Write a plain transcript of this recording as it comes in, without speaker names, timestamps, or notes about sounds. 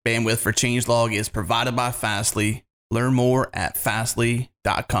Bandwidth for changelog is provided by Fastly. Learn more at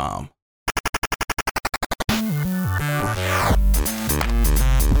fastly.com.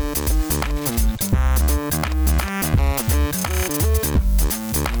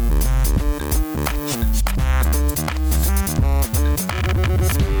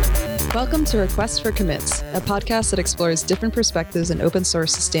 Welcome to Request for Commits, a podcast that explores different perspectives in open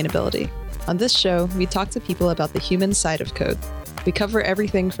source sustainability. On this show, we talk to people about the human side of code. We cover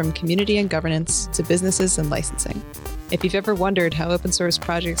everything from community and governance to businesses and licensing. If you've ever wondered how open source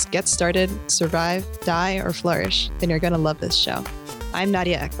projects get started, survive, die, or flourish, then you're going to love this show. I'm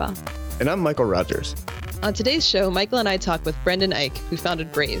Nadia Ekba. And I'm Michael Rogers. On today's show, Michael and I talk with Brendan Eich, who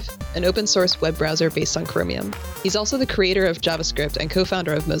founded Brave, an open source web browser based on Chromium. He's also the creator of JavaScript and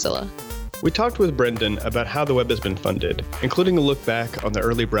co-founder of Mozilla. We talked with Brendan about how the web has been funded, including a look back on the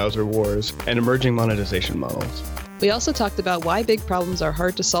early browser wars and emerging monetization models. We also talked about why big problems are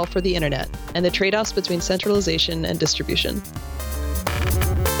hard to solve for the internet and the trade-offs between centralization and distribution.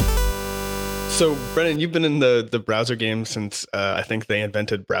 So, Brendan, you've been in the browser game since I think they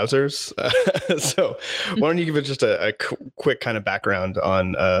invented browsers. So why don't you give us just a quick kind of background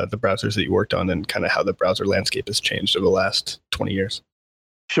on the browsers that you worked on and kind of how the browser landscape has changed over the last 20 years?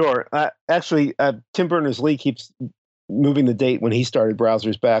 Sure. Actually, Tim Berners-Lee keeps moving the date when he started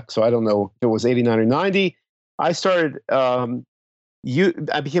browsers back, so I don't know if it was 89 or 90. I started, I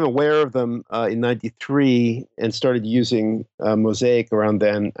became aware of them in 93 and started using Mosaic around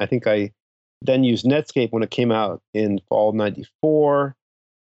then. I think I then used Netscape when it came out in fall of 94,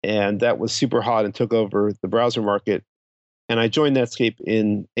 and that was super hot and took over the browser market. And I joined Netscape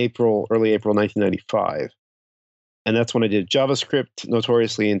in early April 1995. And that's when I did JavaScript,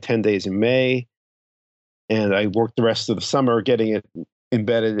 notoriously in 10 days in May. And I worked the rest of the summer getting it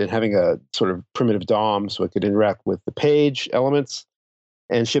embedded and having a sort of primitive DOM so it could interact with the page elements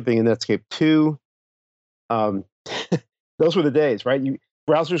and shipping in Netscape 2. Those were the days, right?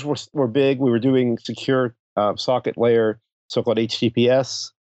 Browsers were big. We were doing secure socket layer, so-called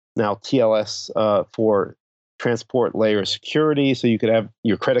HTTPS, now TLS for transport layer security. So you could have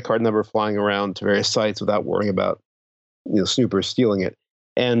your credit card number flying around to various sites without worrying about snoopers stealing it.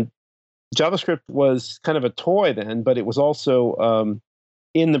 And JavaScript was kind of a toy then, but it was also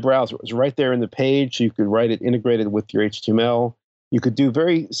in the browser. It was right there in the page. You could write it integrated with your HTML. You could do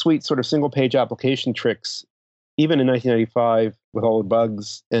very sweet sort of single-page application tricks. Even in 1995, with all the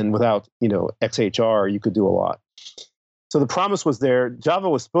bugs and without XHR, you could do a lot. So the promise was there. Java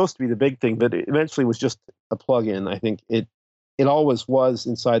was supposed to be the big thing, but it eventually was just a plug-in. I think it always was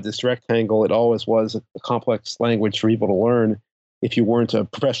inside this rectangle. It always was a complex language for people to learn if you weren't a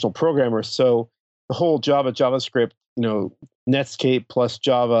professional programmer. So the whole JavaScript, Netscape plus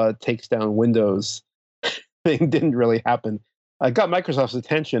Java takes down Windows thing didn't really happen. I got Microsoft's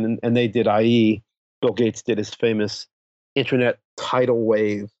attention, and they did IE. Bill Gates did his famous internet tidal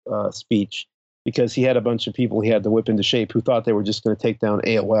wave speech because he had a bunch of people he had to whip into shape who thought they were just going to take down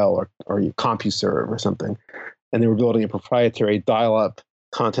AOL or CompuServe or something. And they were building a proprietary dial-up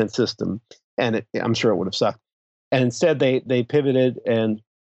content system. And I'm sure it would have sucked. And instead, they pivoted and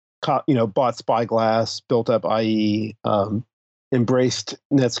bought Spyglass, built up IE, embraced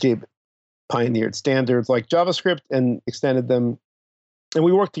Netscape pioneered standards like JavaScript and extended them. And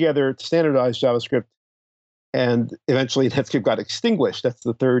we worked together to standardize JavaScript. And eventually, Netscape got extinguished. That's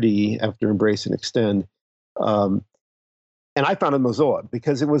the 30 after embrace and extend. And I founded Mozilla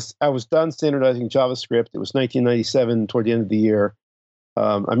because I was done standardizing JavaScript. It was 1997, toward the end of the year.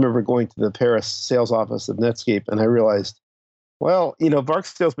 I remember going to the Paris sales office of Netscape, and I realized, well,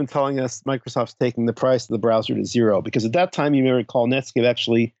 Barksdale's been telling us Microsoft's taking the price of the browser to zero, because at that time, you may recall, Netscape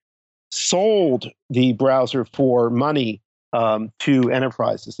actually sold the browser for money to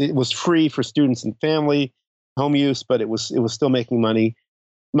enterprises. It was free for students and family, home use, but it was still making money.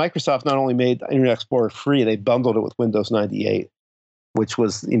 Microsoft not only made Internet Explorer free, they bundled it with Windows 98, which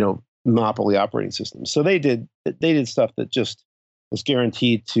was, monopoly operating system. So they did stuff that just was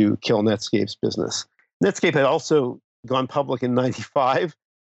guaranteed to kill Netscape's business. Netscape had also gone public in 95,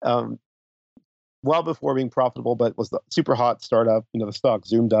 well before being profitable, but was the super hot startup. The stock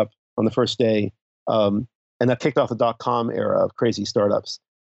zoomed up on the first day. And that kicked off the dot-com era of crazy startups.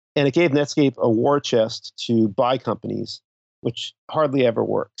 And it gave Netscape a war chest to buy companies, which hardly ever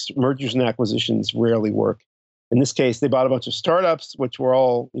works. Mergers and acquisitions rarely work. In this case, they bought a bunch of startups, which were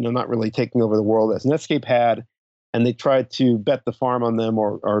all, not really taking over the world as Netscape had, and they tried to bet the farm on them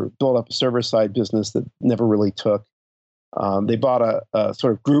or build up a server-side business that never really took. They bought a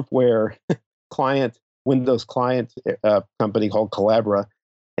sort of groupware Windows client company called Collabra,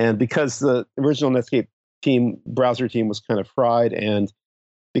 and because the original Netscape browser team was kind of fried, and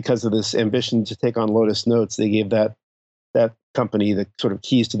because of this ambition to take on Lotus Notes, they gave that company the sort of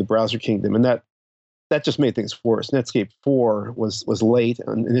keys to the browser kingdom, and that just made things worse. Netscape 4 was late,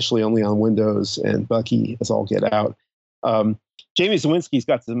 and initially only on Windows, and buggy as all get out. Jamie Zawinski's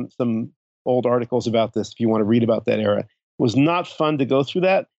got some old articles about this if you want to read about that era. It was not fun to go through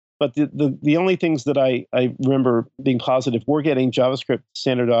that, but the only things that I remember being positive were getting JavaScript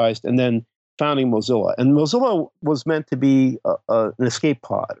standardized and then founding Mozilla. And Mozilla was meant to be an escape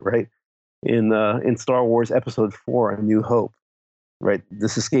pod, right? In Star Wars Episode 4, A New Hope, right?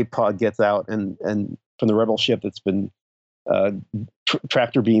 This escape pod gets out and from the rebel ship that's been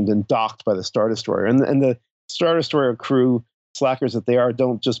tractor beamed and docked by the Star Destroyer. And the Star Destroyer crew, slackers that they are,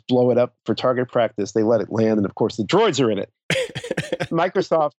 don't just blow it up for target practice. They let it land, and of course the droids are in it.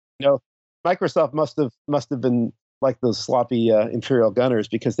 Microsoft must have been like those sloppy Imperial gunners,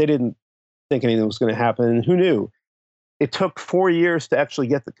 because they didn't think anything was going to happen. And who knew? It took 4 years to actually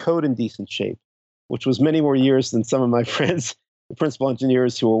get the code in decent shape, which was many more years than some of my friends, the principal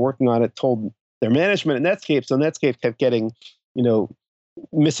engineers who were working on it, told their management at Netscape. So Netscape kept getting,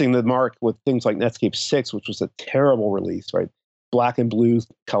 missing the mark with things like Netscape 6, which was a terrible release, right? Black and blue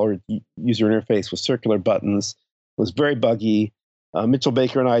colored user interface with circular buttons. It was very buggy. Mitchell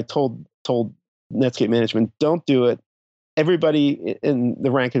Baker and I told Netscape management, don't do it. Everybody in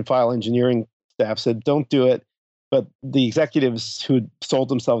the rank and file engineering staff said, don't do it. But the executives who sold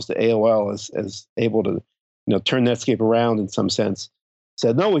themselves to AOL as able to, turn Netscape around in some sense,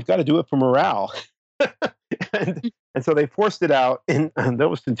 said, no, we've got to do it for morale. and so they forced it out, and that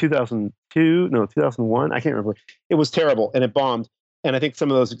was in 2001. I can't remember. It was terrible, and it bombed. And I think some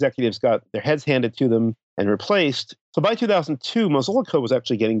of those executives got their heads handed to them and replaced. So by 2002, Mozilla code was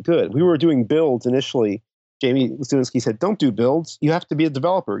actually getting good. We were doing builds initially. Jamie Zawinski said, don't do builds. You have to be a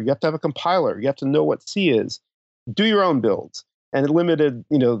developer. You have to have a compiler. You have to know what C is. Do your own builds. And it limited,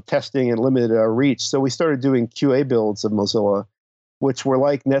 testing and limited our reach. So we started doing QA builds of Mozilla, which were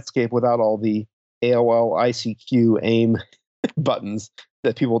like Netscape without all the AOL, ICQ, AIM buttons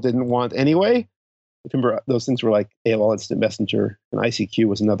that people didn't want anyway. Remember, those things were like AOL Instant Messenger, and ICQ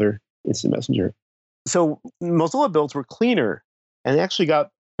was another instant messenger. So Mozilla builds were cleaner, and they actually got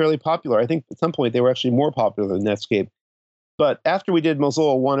fairly popular. I think at some point they were actually more popular than Netscape. But after we did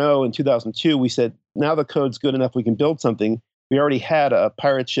Mozilla 1.0 in 2002, we said, now the code's good enough, we can build something. We already had a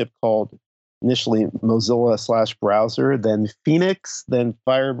pirate ship called initially Mozilla/browser, then Phoenix, then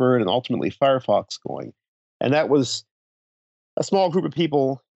Firebird, and ultimately Firefox going. And that was a small group of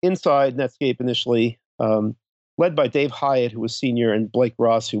people inside Netscape initially, led by Dave Hyatt, who was senior, and Blake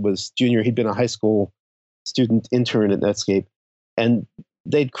Ross, who was junior. He'd been a high school student intern at Netscape. And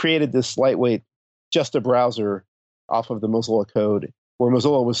they'd created this lightweight, just a browser off of the Mozilla code, where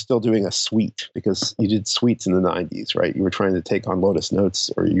Mozilla was still doing a suite, because you did suites in the 90s, right? You were trying to take on Lotus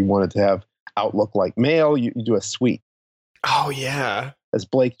Notes, or you wanted to have Outlook like mail, you do a suite. Oh, yeah. As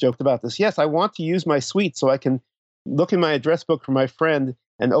Blake joked about this, yes, I want to use my suite so I can look in my address book for my friend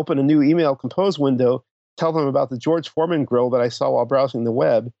and open a new email compose window, tell them about the George Foreman grill that I saw while browsing the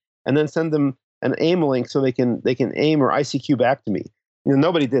web, and then send them an AIM link so they can AIM or ICQ back to me.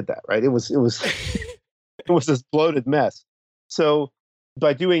 Nobody did that, right? It was it was this bloated mess. So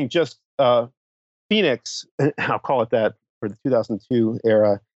by doing just Phoenix, I'll call it that for the 2002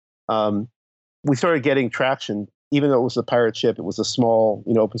 era, we started getting traction. Even though it was a pirate ship, it was a small,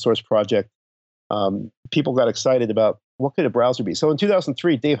 open source project. People got excited about what could a browser be. So in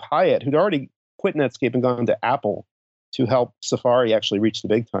 2003, Dave Hyatt, who'd already quit Netscape and gone to Apple to help Safari actually reach the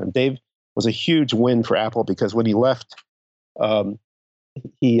big time. Dave was a huge win for Apple, because when he left,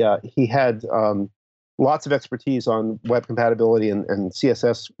 he had lots of expertise on web compatibility and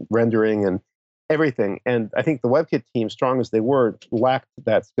CSS rendering and everything. And I think the WebKit team, strong as they were, lacked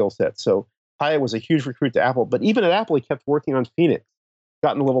that skill set. So Hyatt was a huge recruit to Apple. But even at Apple, he kept working on Phoenix.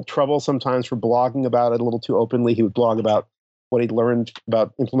 Got in a little trouble sometimes for blogging about it a little too openly. He would blog about what he'd learned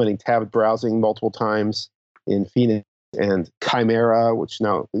about implementing tabbed browsing multiple times in Phoenix, and Chimera, which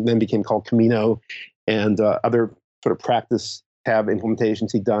then became called Camino, and other sort of practice tab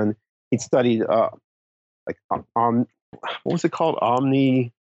implementations he'd done. He'd studied what was it called?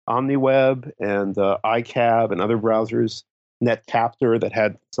 OmniWeb and iCab and other browsers. Netcaptor that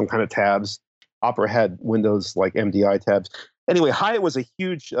had some kind of tabs. Opera had Windows like MDI tabs. Anyway, Hyatt was a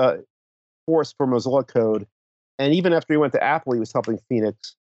huge force for Mozilla code. And even after he went to Apple, he was helping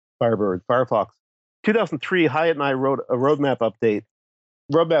Phoenix, Firebird, Firefox. 2003, Hyatt and I wrote a roadmap update.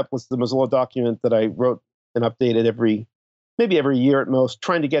 Roadmap was the Mozilla document that I wrote and updated maybe every year at most,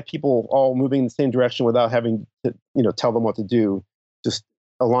 trying to get people all moving in the same direction without having to, tell them what to do. Just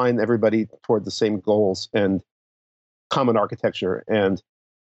align everybody toward the same goals and common architecture. And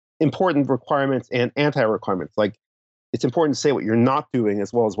important requirements and anti-requirements. Like, it's important to say what you're not doing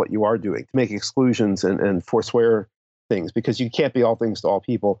as well as what you are doing, to make exclusions and forswear things, because you can't be all things to all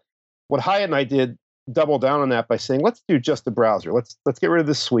people. What Hyatt and I did, double down on that by saying, let's do just the browser. Let's get rid of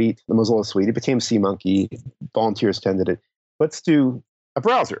the suite, the Mozilla suite. It became SeaMonkey. Volunteers tended it. Let's do a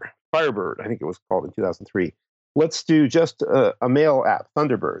browser, Firebird, I think it was called in 2003. Let's do just a mail app,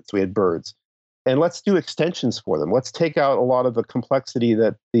 Thunderbirds. We had birds. And let's do extensions for them. Let's take out a lot of the complexity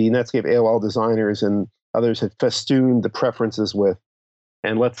that the Netscape AOL designers and others had festooned the preferences with.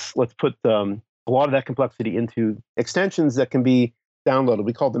 And let's put a lot of that complexity into extensions that can be downloaded.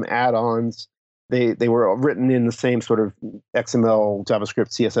 We called them add-ons. They were written in the same sort of XML, JavaScript,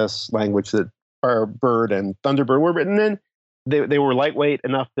 CSS language that Firebird and Thunderbird were written in. They were lightweight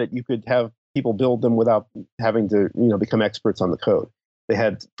enough that you could have people build them without having to become experts on the code. They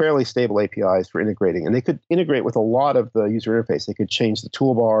had fairly stable APIs for integrating, and they could integrate with a lot of the user interface. They could change the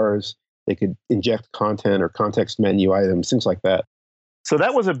toolbars, they could inject content or context menu items, things like that. So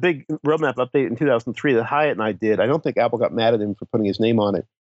that was a big roadmap update in 2003 that Hyatt and I did. I don't think Apple got mad at him for putting his name on it.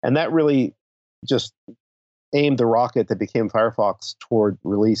 And that really just aimed the rocket that became Firefox toward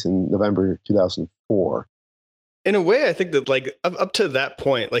release in November 2004. In a way, I think that like up to that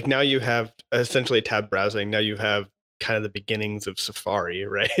point, like now you have essentially tab browsing. Now you have kind of the beginnings of Safari,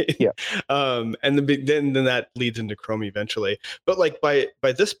 right? Yeah. And then that leads into Chrome eventually. But like by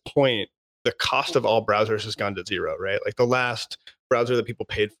this point, the cost of all browsers has gone to zero, right? Like the last browser that people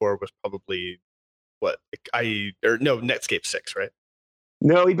paid for was probably Netscape 6, right?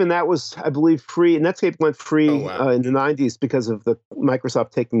 No, even that was, I believe, free. Netscape went free in the 90s because of the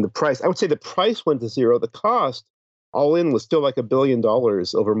Microsoft taking the price. I would say the price went to zero. The cost all in was still like $1 billion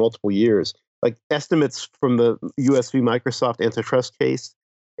over multiple years. Like estimates from the US v. Microsoft antitrust case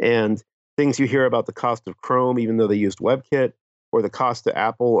and things you hear about the cost of Chrome, even though they used WebKit, or the cost to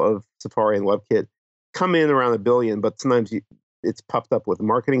Apple of Safari and WebKit, come in around $1 billion, but sometimes it's puffed up with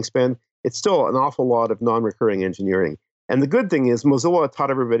marketing spend. It's still an awful lot of non-recurring engineering. And the good thing is Mozilla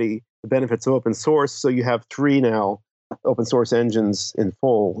taught everybody the benefits of open source. So you have 3 now open source engines in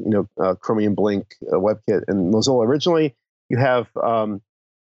full, Chromium, Blink, WebKit, and Mozilla originally. You have, and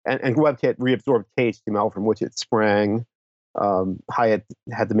WebKit reabsorbed KHTML from which it sprang. Hyatt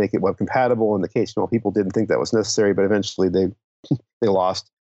had to make it web compatible, and the KHTML people didn't think that was necessary, but eventually they lost.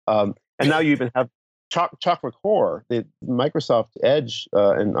 And now you even have Chocolate Core, the Microsoft Edge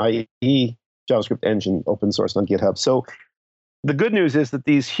and IE JavaScript engine open source on GitHub. So the good news is that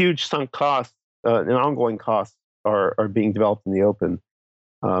these huge sunk costs and ongoing costs are being developed in the open.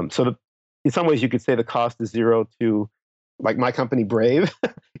 In some ways, you could say the cost is zero to, like, my company Brave.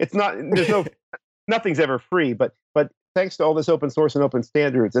 It's not. Nothing's ever free, but thanks to all this open source and open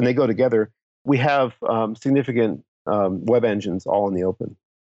standards, and they go together, we have significant web engines all in the open.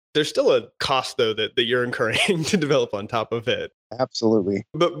 There's still a cost, though, that you're incurring to develop on top of it. Absolutely.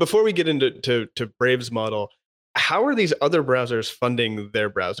 But before we get into Brave's model, how are these other browsers funding their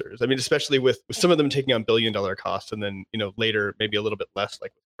browsers? I mean, especially with some of them taking on $1 billion costs, and then later maybe a little bit less,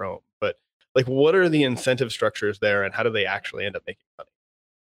 like with Chrome. But like, what are the incentive structures there, and how do they actually end up making money?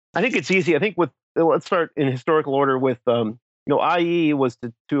 I think it's easy. I think let's start in historical order with IE was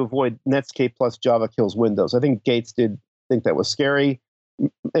to avoid Netscape plus Java kills Windows. I think Gates did think that was scary.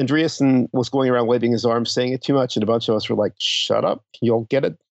 Andreessen was going around waving his arms, saying it too much, and a bunch of us were like, "Shut up! You'll get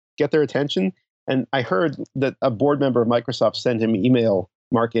their attention." And I heard that a board member of Microsoft sent him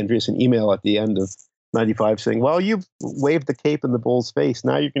Mark Andreessen email at the end of '95, saying, "Well, you've waved the cape in the bull's face.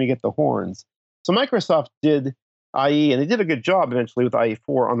 Now you're going to get the horns." So Microsoft did IE, and they did a good job eventually with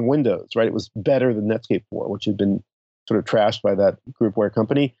IE4 on Windows. Right, it was better than Netscape 4, which had been sort of trashed by that groupware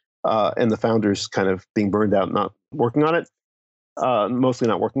company, and the founders kind of being burned out, not working on it. Mostly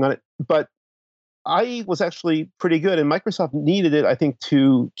not working on it. But IE was actually pretty good, and Microsoft needed it, I think,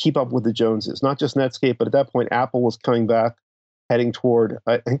 to keep up with the Joneses. Not just Netscape, but at that point, Apple was coming back, heading toward,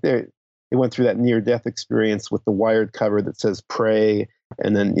 I think they went through that near-death experience with the wired cover that says Pray,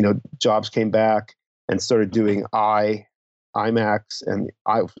 and then, Jobs came back and started doing iMacs, and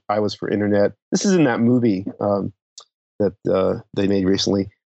I was for Internet. This is in that movie that they made recently,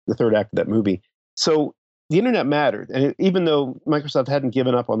 the third act of that movie. So the internet mattered. And even though Microsoft hadn't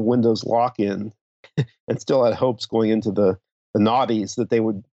given up on Windows lock-in and still had hopes going into the noughties that they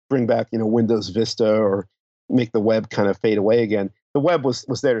would bring back, Windows Vista or make the web kind of fade away again, the web was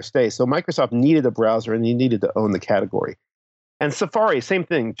there to stay. So Microsoft needed a browser, and he needed to own the category. And Safari, same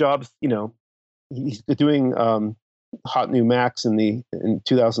thing. Jobs, he's doing hot new Macs in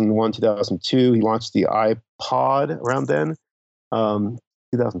 2001, 2002. He launched the iPod around then,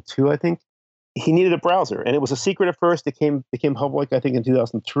 2002, I think. he needed a browser, and it was a secret at first. It became public, I think, in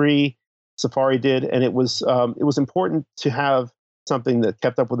 2003. Safari did, and it was important to have something that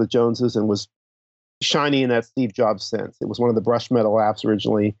kept up with the Joneses and was shiny in that Steve Jobs sense. It was one of the brush metal apps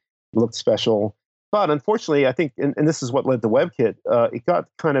originally. It looked special, but unfortunately, I think, and this is what led to WebKit. It got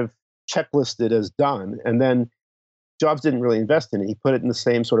kind of checklisted as done, and then Jobs didn't really invest in it. He put it in the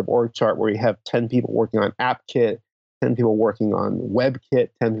same sort of org chart where you have 10 people working on AppKit, 10 people working on WebKit,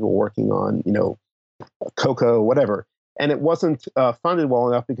 10 people working on, Cocoa, whatever. And it wasn't funded well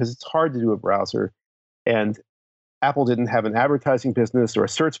enough because it's hard to do a browser. And Apple didn't have an advertising business or a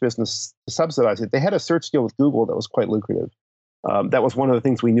search business to subsidize it. They had a search deal with Google that was quite lucrative. That was one of the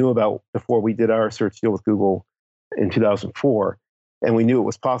things we knew about before we did our search deal with Google in 2004. And we knew it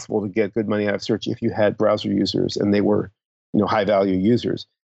was possible to get good money out of search if you had browser users and they were, high value users.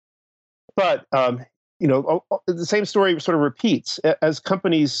 But, the same story sort of repeats as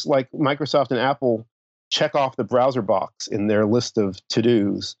companies like Microsoft and Apple check off the browser box in their list of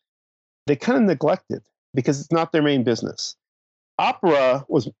to-dos. They kind of neglect it because it's not their main business. Opera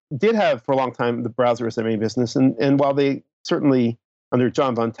did have for a long time the browser as their main business. And while they certainly, under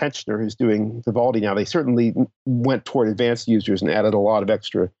John von Tenchner, who's doing Vivaldi now, they certainly went toward advanced users and added a lot of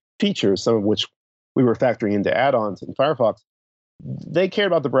extra features, some of which we were factoring into add-ons in Firefox. They cared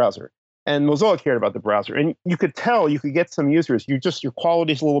about the browser, and Mozilla cared about the browser. And you could tell, you could get some users. Your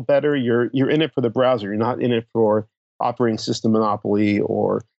quality's a little better. You're in it for the browser. You're not in it for operating system monopoly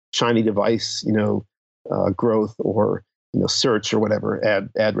or shiny device, growth or search or whatever,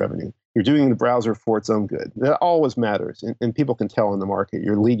 ad revenue. You're doing the browser for its own good. That always matters, and people can tell in the market.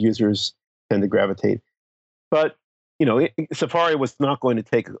 Your lead users tend to gravitate. But Safari was not going to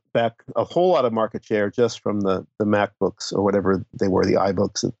take back a whole lot of market share just from the MacBooks or whatever they were, the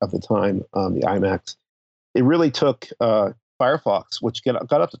iBooks of the time, the iMacs. It really took Firefox, which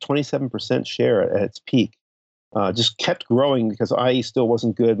got up to 27% share at its peak, just kept growing because IE still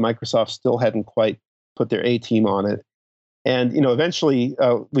wasn't good. Microsoft still hadn't quite put their A team on it. And, eventually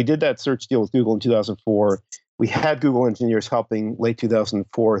we did that search deal with Google in 2004. We had Google engineers helping late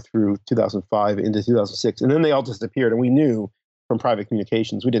 2004 through 2005 into 2006. And then they all disappeared. And we knew from private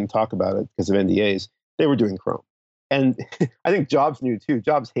communications, we didn't talk about it because of NDAs, they were doing Chrome. And I think Jobs knew too.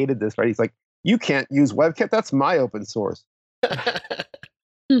 Jobs hated this, right? He's like, you can't use WebKit. That's my open source.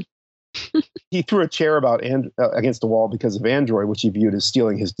 He threw a chair against the wall because of Android, which he viewed as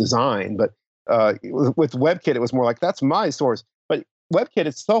stealing his design. But with WebKit, it was more like, that's my source. But WebKit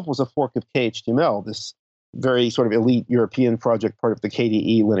itself was a fork of KHTML, this very sort of elite European project, part of the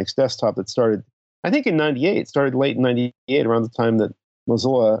KDE Linux desktop that started, I think, in 98. It started late in 98, around the time that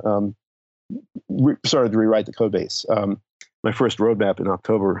Mozilla started to rewrite the code base. My first roadmap in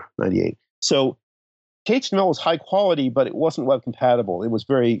October 98. So KHTML was high quality, but it wasn't web compatible. It was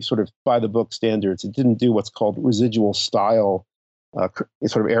very sort of by the book standards. It didn't do what's called residual style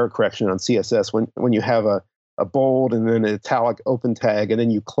sort of error correction on CSS. When you have a bold and then an italic open tag, and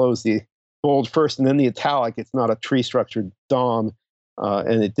then you close the bold first and then the italic, it's not a tree structured DOM,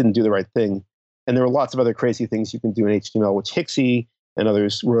 and it didn't do the right thing. And there were lots of other crazy things you can do in HTML, which Hixie and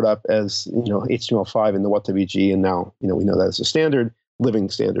others wrote up as HTML5 in the WTWG, and now we know that as a standard, living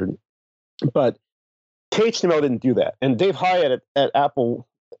standard. But KHTML didn't do that. And Dave Hyatt at Apple,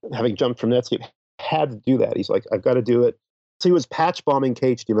 having jumped from Netscape, had to do that. He's like, I've got to do it. So he was patch bombing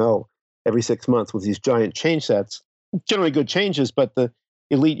KHTML every 6 months with these giant change sets, generally good changes, but the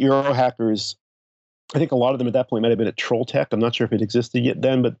elite Euro hackers, I think a lot of them at that point might have been at Trolltech. I'm not sure if it existed yet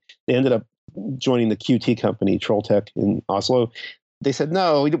then, but they ended up joining the QT company, Trolltech in Oslo. They said,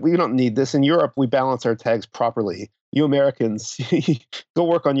 no, we don't need this. In Europe, we balance our tags properly. You Americans, go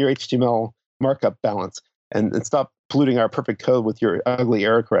work on your HTML markup balance and stop polluting our perfect code with your ugly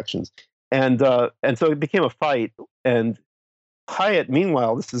error corrections. And so it became a fight. And Hyatt,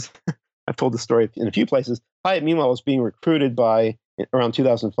 meanwhile, I've told this story in a few places. Hyatt, meanwhile, was being recruited by around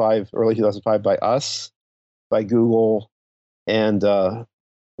 2005, early 2005, by us, by Google, and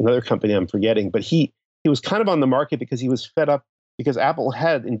another company I'm forgetting. But he was kind of on the market because he was fed up because Apple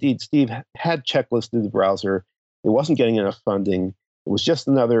had, indeed, Steve had checklisted the browser. It wasn't getting enough funding. It was just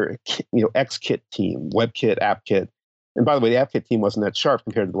another, XKit team, WebKit, AppKit. And by the way, the AppKit team wasn't that sharp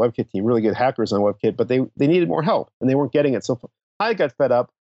compared to the WebKit team. Really good hackers on WebKit, but they needed more help, and they weren't getting it. So I got fed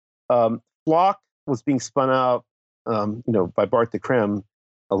up. Flock was being spun out, by Bart de Creme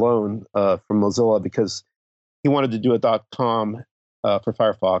alone from Mozilla because he wanted to do a .com for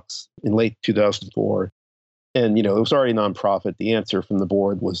Firefox in late 2004. And, it was already a nonprofit. The answer from the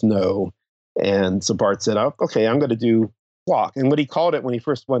board was no. And so Bart said, okay, I'm going to do Flock. And what he called it when he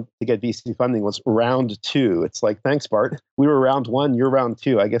first went to get VC funding was round 2. It's like, thanks, Bart. We were round 1, you're round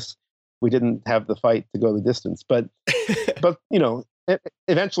 2. I guess we didn't have the fight to go the distance. But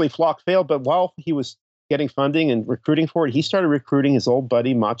eventually Flock failed. But while he was getting funding and recruiting for it, he started recruiting his old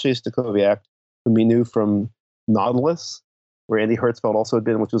buddy Maciej Stachowiak, whom he knew from Nautilus, where Andy Hertzfeld also had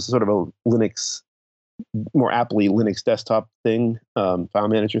been, which was sort of a Linux, more aptly Linux desktop thing, file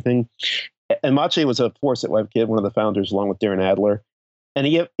manager thing. And Maciej was a force at WebKit, one of the founders, along with Darren Adler. And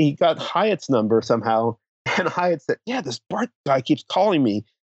he got Hyatt's number somehow. And Hyatt said, yeah, this Bart guy keeps calling me.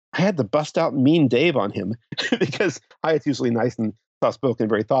 I had to bust out Mean Dave on him because Hyatt's usually nice and soft-spoken,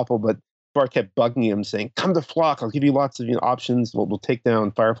 very thoughtful, but Bart kept bugging him, saying, come to Flock. I'll give you lots of options. We'll take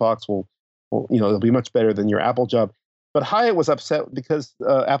down Firefox. We'll it'll be much better than your Apple job. But Hyatt was upset because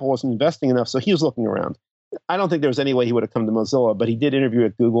Apple wasn't investing enough, so he was looking around. I don't think there was any way he would have come to Mozilla, but he did interview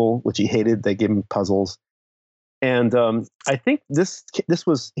at Google, which he hated. They gave him puzzles. And I think this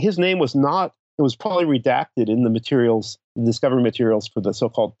was, his name was not, it was probably redacted in the materials, the discovery materials for the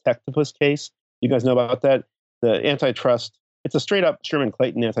so-called Tectopus case. You guys know about that? The antitrust, it's a straight up Sherman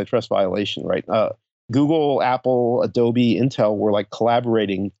Clayton antitrust violation, right? Google, Apple, Adobe, Intel were like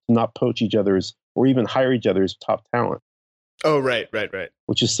collaborating to not poach each other's or even hire each other's top talent. Oh, right.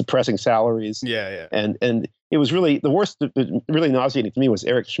 Which is suppressing salaries. Yeah. And it was really, the worst, really nauseating to me was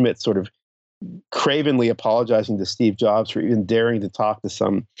Eric Schmidt sort of cravenly apologizing to Steve Jobs for even daring to talk to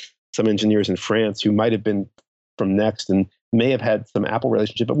some engineers in France who might have been from Next and may have had some Apple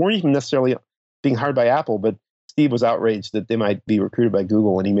relationship, but weren't even necessarily being hired by Apple. But Steve was outraged that they might be recruited by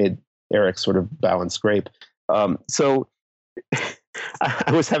Google, and he made Eric sort of bow and scrape. So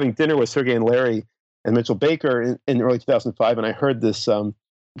I was having dinner with Sergey and Larry and Mitchell Baker in early 2005, and I heard this.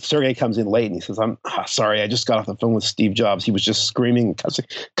 Sergey comes in late, and he says, "I'm sorry, I just got off the phone with Steve Jobs. He was just screaming and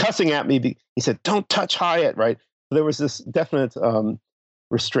cussing at me. He said, 'Don't touch Hyatt,' right?" So there was this definite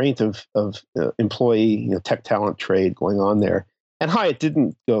restraint of employee, tech talent trade going on there. And Hyatt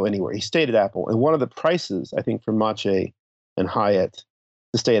didn't go anywhere. He stayed at Apple. And one of the prices, I think, for Maciej and Hyatt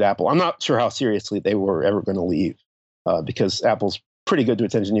to stay at Apple, I'm not sure how seriously they were ever going to leave, because Apple's pretty good to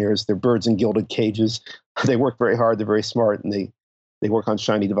its engineers. They're birds in gilded cages. They work very hard. They're very smart, and they work on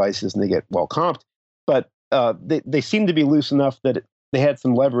shiny devices, and they get well comped. But they seem to be loose enough that they had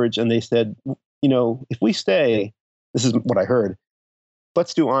some leverage, and they said, if we stay, this is what I heard,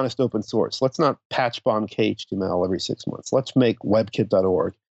 let's do honest open source. Let's not patch bomb KHTML every 6 months. Let's make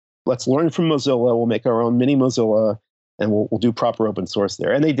webkit.org. Let's learn from Mozilla. We'll make our own mini Mozilla, and we'll do proper open source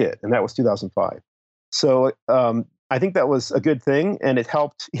there. And they did, and that was 2005. So I think that was a good thing, and it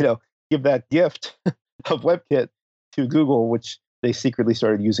helped, give that gift of WebKit to Google, which they secretly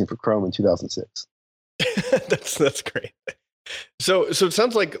started using for Chrome in 2006. That's great. So it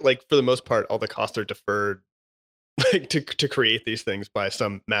sounds like for the most part, all the costs are deferred, like to create these things by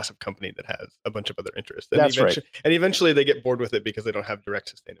some massive company that has a bunch of other interests. And That's right. And eventually they get bored with it because they don't have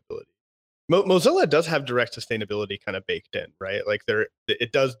direct sustainability. Mozilla does have direct sustainability kind of baked in, right? Like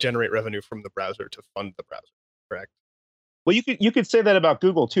it does generate revenue from the browser to fund the browser, correct? Well, you could say that about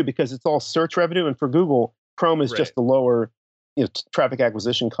Google too, because it's all search revenue, and for Google, Chrome is just the lower, traffic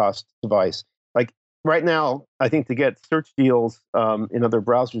acquisition cost device. Like right now, I think to get search deals in other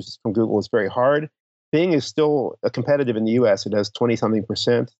browsers from Google is very hard. Bing is still competitive in the U.S. It has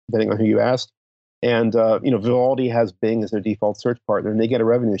 20-something%, depending on who you ask. And Vivaldi has Bing as their default search partner, and they get a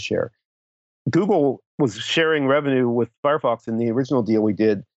revenue share. Google was sharing revenue with Firefox in the original deal we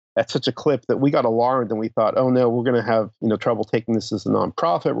did at such a clip that we got alarmed, and we thought, oh no, we're going to have trouble taking this as a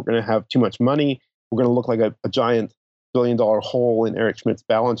nonprofit. We're going to have too much money. We're going to look like a giant billion-dollar hole in Eric Schmidt's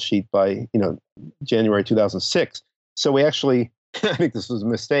balance sheet by January 2006. So we actually, I think this was a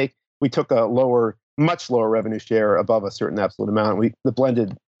mistake. We took a much lower revenue share above a certain absolute amount. The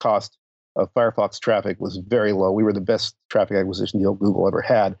blended cost of Firefox traffic was very low. We were the best traffic acquisition deal Google ever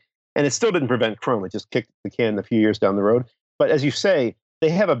had. And it still didn't prevent Chrome. It just kicked the can a few years down the road. But as you say, they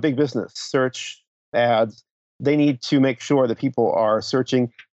have a big business, search, ads. They need to make sure that people are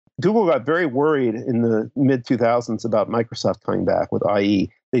searching. Google got very worried in the mid-2000s about Microsoft coming back with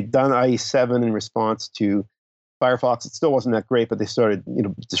IE. They'd done IE 7 in response to Firefox. It still wasn't that great, but they started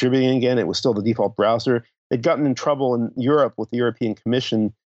distributing again. It was still the default browser. They'd gotten in trouble in Europe with the European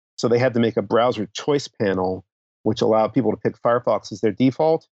Commission, so they had to make a browser choice panel, which allowed people to pick Firefox as their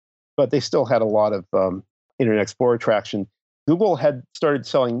default. But they still had a lot of Internet Explorer traction. Google had started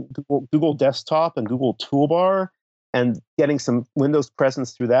selling Google Desktop and Google Toolbar and getting some Windows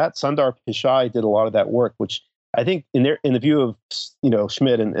presence through that. Sundar Pichai did a lot of that work, which I think in the view of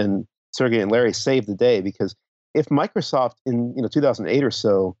Schmidt and Sergey and Larry saved the day, because if Microsoft in 2008 or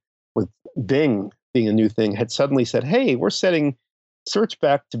so, with Bing being a new thing, had suddenly said, hey, we're setting search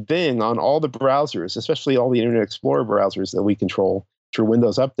back to Bing on all the browsers, especially all the Internet Explorer browsers that we control through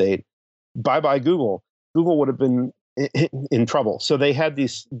Windows Update, bye-bye Google. Google would have been in trouble. So they had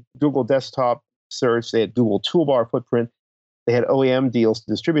these Google desktop search, they had Google toolbar footprint, they had OEM deals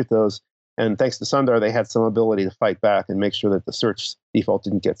to distribute those. And thanks to Sundar, they had some ability to fight back and make sure that the search default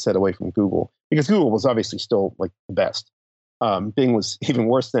didn't get set away from Google, because Google was obviously still like the best. Bing was even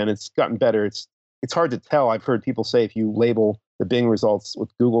worse then. It's gotten better. It's hard to tell. I've heard people say if you label the Bing results with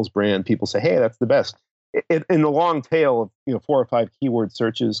Google's brand, people say, hey, that's the best. In the long tail of 4 or 5 keyword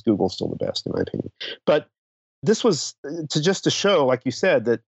searches, Google's still the best in my opinion. But this was to show, like you said,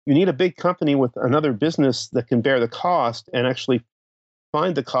 that you need a big company with another business that can bear the cost and actually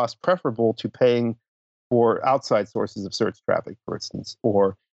find the cost preferable to paying for outside sources of search traffic, for instance,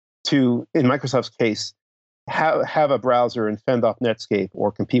 or to, in Microsoft's case, have a browser and fend off Netscape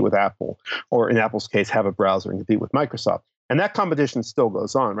or compete with Apple, or in Apple's case, have a browser and compete with Microsoft. And that competition still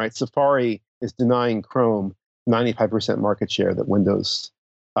goes on, right? Safari is denying Chrome 95% market share that Windows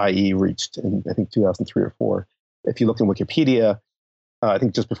IE reached in, I think, 2003 or 4. If you look in Wikipedia, I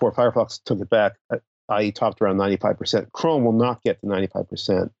think just before Firefox took it back, IE topped around 95%. Chrome will not get to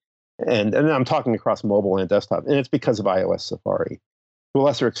 95%. And I'm talking across mobile and desktop. And it's because of iOS Safari. To a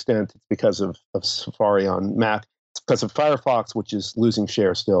lesser extent, it's because of Safari on Mac. It's because of Firefox, which is losing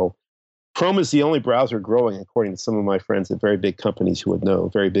share still. Chrome is the only browser growing, according to some of my friends at very big companies who would know,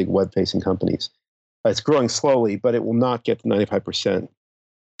 very big web-facing companies. It's growing slowly, but it will not get to 95%.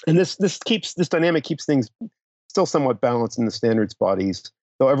 And this dynamic keeps things still somewhat balanced in the standards bodies,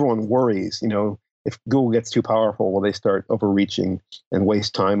 though everyone worries, if Google gets too powerful, will they start overreaching and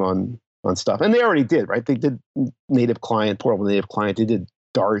waste time on stuff? And they already did, right? They did native client, portable native client. They did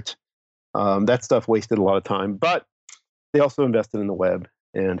Dart. That stuff wasted a lot of time, but they also invested in the web,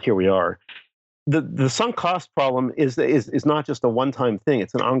 and here we are. The sunk cost problem is not just a one-time thing;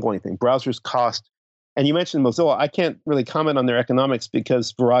 it's an ongoing thing. Browsers cost, and you mentioned Mozilla. I can't really comment on their economics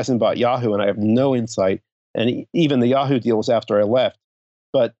because Verizon bought Yahoo, and I have no insight. And even the Yahoo deal was after I left,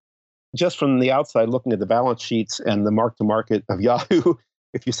 but just from the outside, looking at the balance sheets and the mark-to-market of Yahoo,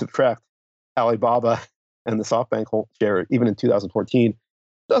 if you subtract Alibaba and the SoftBank share, even in 2014,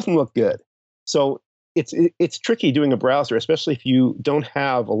 doesn't look good. So it's tricky doing a browser, especially if you don't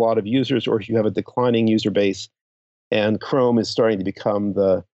have a lot of users or if you have a declining user base. And Chrome is starting to become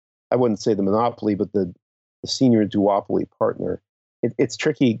I wouldn't say the monopoly, but the senior duopoly partner. It's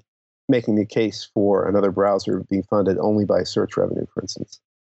tricky making the case for another browser being funded only by search revenue, for instance.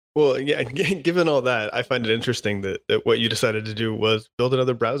 Well, yeah, given all that, I find it interesting that what you decided to do was build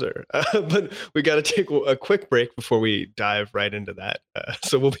another browser. But we got to take a quick break before we dive right into that.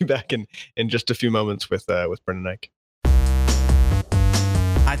 So we'll be back in just a few moments with Brendan Eich.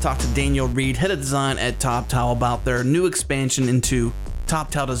 I talked to Daniel Reed, head of design at TopTal, about their new expansion into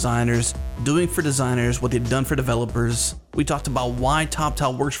TopTal Designers, doing for designers what they've done for developers. We talked about why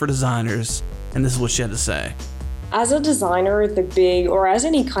TopTal works for designers, and this is what she had to say. As a designer, or as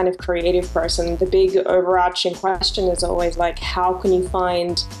any kind of creative person, the big overarching question is always like, how can you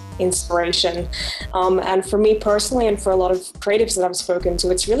find inspiration? And for me personally, and for a lot of creatives that I've spoken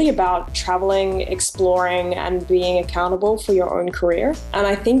to, it's really about traveling, exploring, and being accountable for your own career. And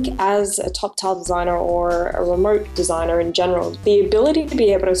I think as a TopTal designer or a remote designer in general, the ability to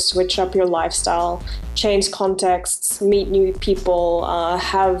be able to switch up your lifestyle, change contexts, meet new people,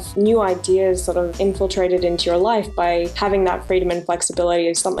 have new ideas sort of infiltrated into your life by having that freedom and flexibility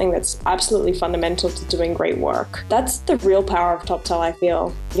is something that's absolutely fundamental to doing great work. That's the real power of TopTal, I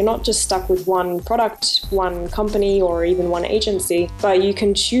feel. You're not just stuck with one product, one company, or even one agency, but you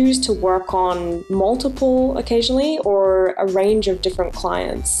can choose to work on multiple occasionally or a range of different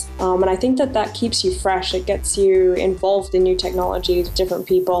clients. And I think that keeps you fresh. It gets you involved in new technologies, different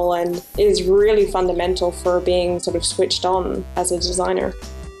people, and is really fundamental for being sort of switched on as a designer.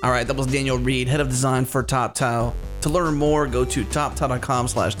 All right, that was Daniel Reed, head of design for TopTal. To learn more, go to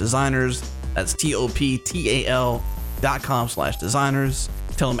toptal.com/designers. That's TOPTAL.com/designers.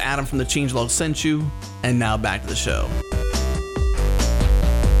 Tell them Adam from the Changelog sent you. And now back to the show.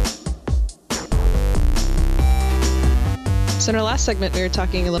 So in our last segment, we were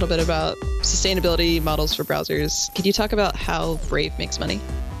talking a little bit about sustainability models for browsers. Could you talk about how Brave makes money?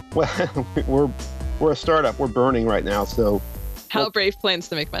 Well, we're a startup. We're burning right now. So how Brave plans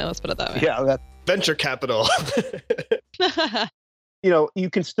to make money, let's put it that way. Yeah, that's venture capital. You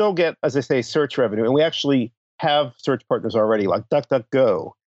can still get, as I say, search revenue. And we actually have search partners already, like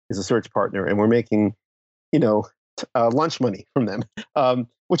DuckDuckGo is a search partner, and we're making, lunch money from them,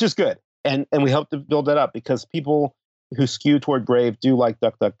 which is good. And we hope to build that up because people who skew toward Brave do like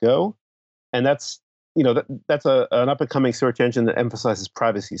DuckDuckGo, and that's that's an up and coming search engine that emphasizes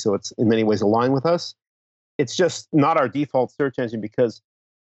privacy. So it's in many ways aligned with us. It's just not our default search engine because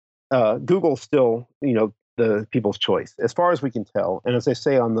Google's still, the people's choice, as far as we can tell. And as I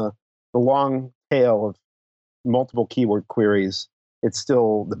say, on the long tail of multiple keyword queries, it's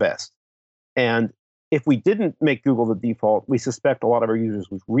still the best. And if we didn't make Google the default, we suspect a lot of our users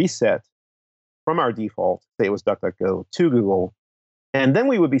would reset from our default, say it was DuckDuckGo, to Google. And then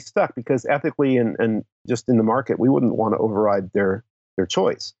we would be stuck because ethically and just in the market, we wouldn't want to override their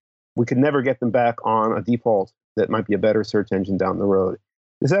choice. We could never get them back on a default that might be a better search engine down the road.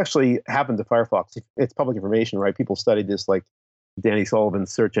 This actually happened to Firefox. It's public information, right? People studied this, like Danny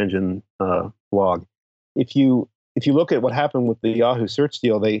Sullivan's search engine blog. If you look at what happened with the Yahoo search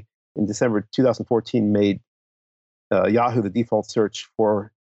deal, they in December 2014 made Yahoo the default search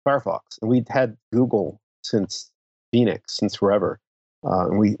for Firefox, and we'd had Google since Phoenix, since forever.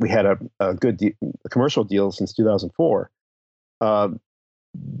 And we had a good commercial deal since 2004.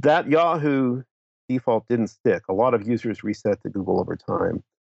 That Yahoo default didn't stick. A lot of users reset to Google over time.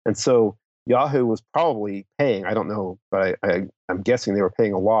 And so Yahoo was probably paying, I don't know, but I'm guessing they were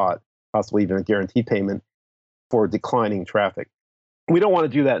paying a lot, possibly even a guaranteed payment for declining traffic. We don't want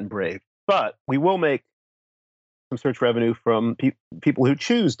to do that in Brave, but we will make some search revenue from people who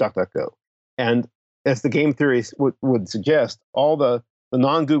choose DuckDuckGo. And as the game theory would suggest, all the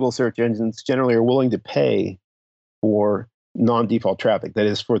non-Google search engines generally are willing to pay for non-default traffic. That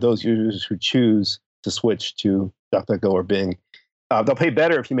is, for those users who choose to switch to DuckDuckGo or Bing. They'll pay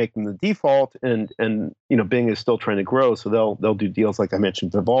better if you make them the default, and Bing is still trying to grow, so they'll do deals like I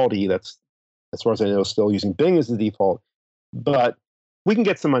mentioned, Vivaldi. That's, as far as I know, still using Bing as the default. But we can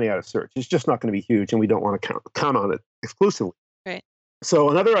get some money out of search. It's just not going to be huge, and we don't want to count on it exclusively. Right. So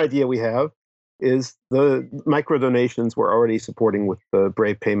another idea we have is the micro donations we're already supporting with the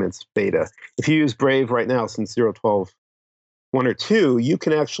Brave Payments beta. If you use Brave right now since 0.12 1 or 2, you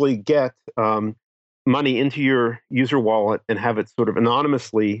can actually get money into your user wallet and have it sort of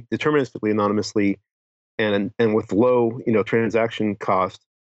anonymously, deterministically anonymously, and with low transaction cost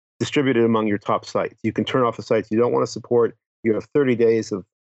distributed among your top sites. You can turn off the sites you don't want to support. You have 30 days of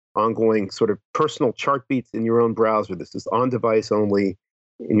ongoing sort of personal chart beats in your own browser. This is on device only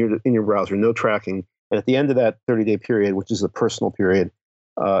in your browser, no tracking. And at the end of that 30-day period, which is a personal period,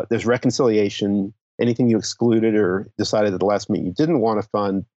 there's reconciliation. Anything you excluded or decided at the last minute you didn't want to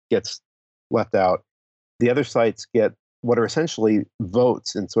fund gets left out. The other sites get what are essentially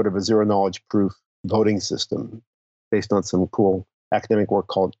votes in sort of a zero-knowledge proof voting system based on some cool academic work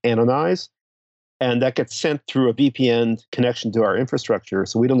called Anonyze. And that gets sent through a VPN connection to our infrastructure,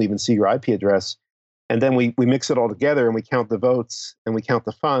 so we don't even see your IP address. And then we mix it all together and we count the votes and we count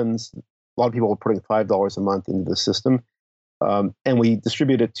the funds. A lot of people are putting $5 a month into the system. And we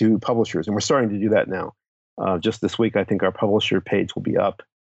distribute it to publishers. And we're starting to do that now. Just this week, I think our publisher page will be up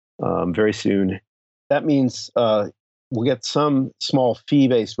very soon. That means we'll get some small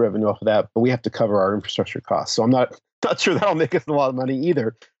fee-based revenue off of that, but we have to cover our infrastructure costs. So I'm not sure that'll make us a lot of money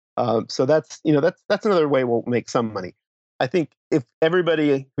either. So that's another way we'll make some money. I think if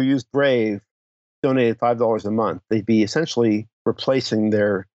everybody who used Brave donated $5 a month, they'd be essentially replacing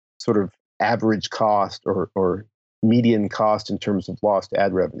their sort of average cost or median cost in terms of lost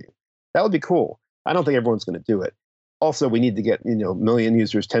ad revenue. That would be cool. I don't think everyone's going to do it. Also, we need to get million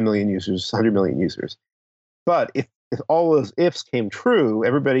users, 10 million users, 100 million users. But if all those ifs came true,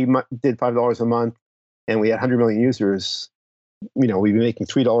 everybody did $5 a month, and we had 100 million users, we'd be making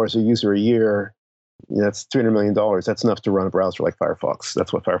 $3 a user a year. That's $300 million. That's enough to run a browser like Firefox.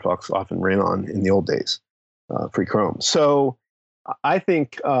 That's what Firefox often ran on in the old days, pre-Chrome. So I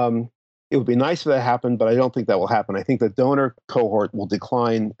think it would be nice if that happened, but I don't think that will happen. I think the donor cohort will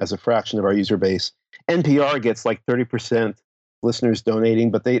decline as a fraction of our user base. NPR gets like 30% listeners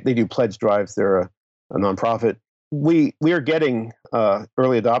donating, but they do pledge drives. They're a nonprofit. We are getting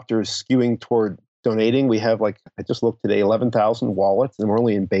early adopters skewing toward donating. We have, I just looked today, 11,000 wallets, and we're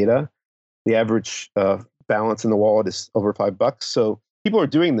only in beta. The average balance in the wallet is over $5. So people are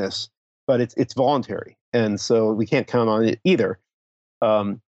doing this, but it's voluntary. And so we can't count on it either.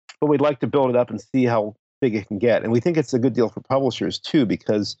 But we'd like to build it up and see how big it can get. And we think it's a good deal for publishers too,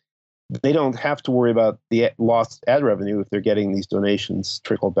 because they don't have to worry about the lost ad revenue if they're getting these donations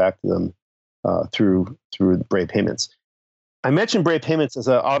trickled back to them through Brave Payments. I mentioned Brave Payments as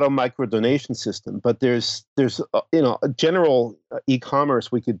an auto micro donation system, but there's a general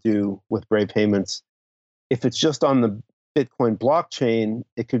e-commerce we could do with Brave Payments. If it's just on the Bitcoin blockchain,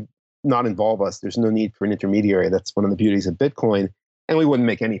 it could not involve us. There's no need for an intermediary. That's one of the beauties of Bitcoin. And we wouldn't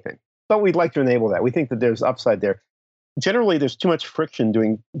make anything. But we'd like to enable that. We think that there's upside there. Generally, there's too much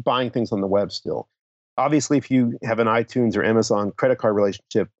friction buying things on the web still. Obviously, if you have an iTunes or Amazon credit card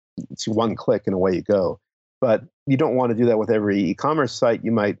relationship, it's one click and away you go. But you don't want to do that with every e-commerce site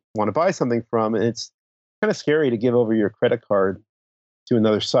you might want to buy something from. And it's kind of scary to give over your credit card to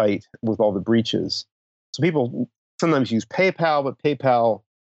another site with all the breaches. So people sometimes use PayPal, but PayPal,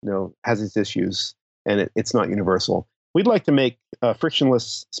 has its issues, and it's not universal. We'd like to make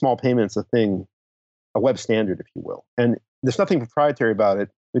frictionless small payments a thing, a web standard, if you will. And there's nothing proprietary about it.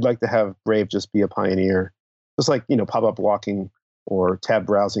 We'd like to have Brave just be a pioneer, just like pop-up blocking or tab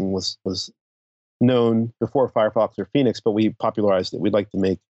browsing was known before Firefox or Phoenix, but we popularized it. We'd like to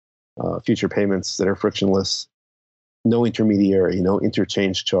make future payments that are frictionless, no intermediary, no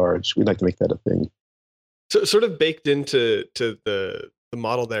interchange charge. We'd like to make that a thing. So sort of baked into the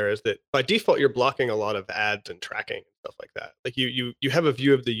model there is that by default you're blocking a lot of ads and tracking and stuff like that. Like you have a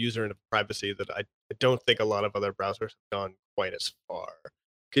view of the user and of privacy that I don't think a lot of other browsers have gone quite as far.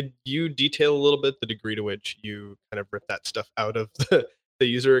 Could you detail a little bit the degree to which you kind of rip that stuff out of the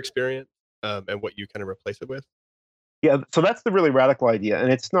user experience and what you kind of replace it with? Yeah, so that's the really radical idea, and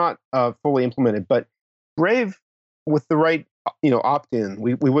it's not fully implemented. But Brave, with the right opt-in,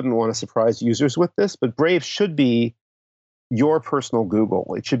 we wouldn't want to surprise users with this, but Brave should be your personal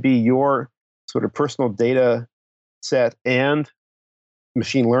Google. It should be your sort of personal data set and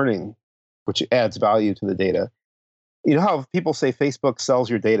machine learning, which adds value to the data. You know how people say Facebook sells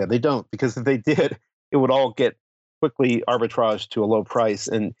your data? They don't, because if they did, it would all get quickly arbitraged to a low price,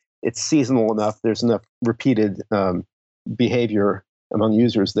 and it's seasonal enough. There's enough repeated behavior among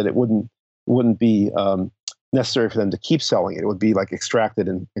users that it wouldn't be necessary for them to keep selling it. It would be like extracted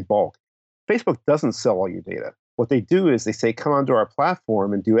in bulk. Facebook doesn't sell all your data. What they do is they say, come onto our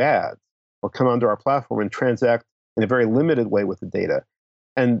platform and do ads, or come onto our platform and transact in a very limited way with the data.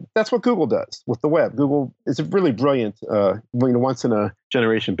 And that's what Google does with the web. Google is a really brilliant, once in a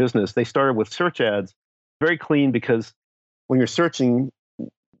generation business. They started with search ads, very clean, because when you're searching,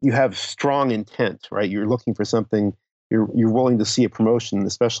 you have strong intent, right? You're looking for something. You're willing to see a promotion,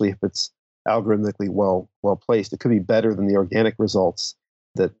 especially if it's algorithmically well placed. It could be better than the organic results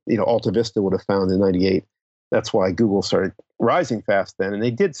that Alta Vista would have found in '98. That's why Google started rising fast then, and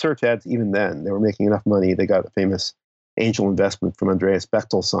they did search ads even then. They were making enough money. They got a famous angel investment from Andreas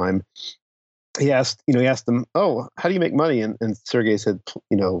Bechtelsheim. He asked them, "Oh, how do you make money?" And Sergey said,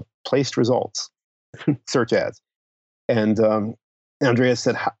 "Placed results, search ads." And Andreas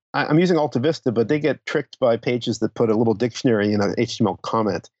said, "I'm using Alta Vista, but they get tricked by pages that put a little dictionary in an HTML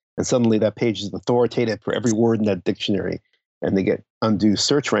comment, and suddenly that page is authoritative for every word in that dictionary, and they get undue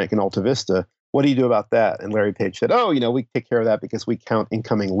search rank in Alta Vista. What do you do about that?" And Larry Page said, "Oh, we take care of that because we count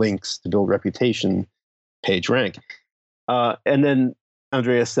incoming links to build reputation, page rank." And then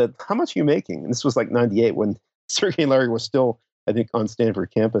Andreas said, "How much are you making?" And this was like '98 when Sergey and Larry were still, I think, on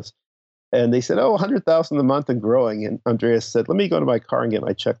Stanford campus. And they said, "Oh, 100,000 a month and growing." And Andreas said, "Let me go to my car and get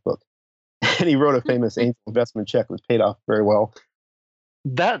my checkbook." And he wrote a famous angel investment check that was paid off very well.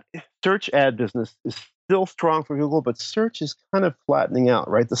 That search ad business is still strong for Google, but search is kind of flattening out,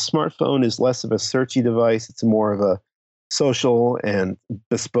 right? The smartphone is less of a searchy device. It's more of a social and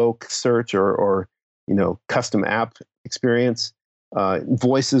bespoke search or custom app experience.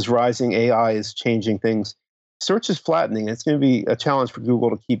 Voice is rising. AI is changing things. Search is flattening. It's going to be a challenge for Google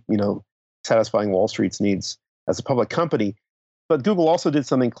to keep, satisfying Wall Street's needs as a public company. But Google also did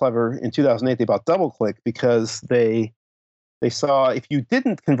something clever in 2008. They bought DoubleClick because they saw if you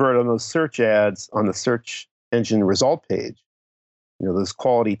didn't convert on those search ads on the search engine result page, those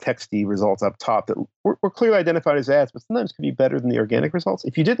quality texty results up top that were clearly identified as ads, but sometimes could be better than the organic results.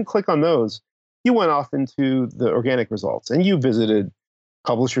 If you didn't click on those, you went off into the organic results and you visited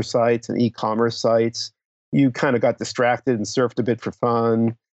publisher sites and e-commerce sites. You kind of got distracted and surfed a bit for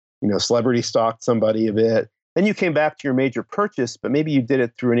fun, celebrity stalked somebody a bit. Then you came back to your major purchase, but maybe you did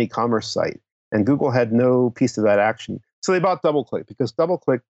it through an e-commerce site, and Google had no piece of that action. So they bought DoubleClick because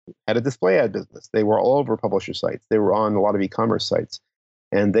DoubleClick had a display ad business. They were all over publisher sites. They were on a lot of e-commerce sites,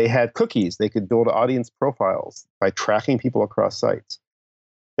 and they had cookies. They could build audience profiles by tracking people across sites.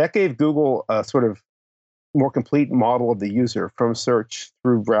 That gave Google a sort of more complete model of the user from search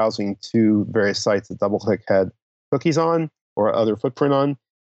through browsing to various sites that DoubleClick had cookies on or other footprint on.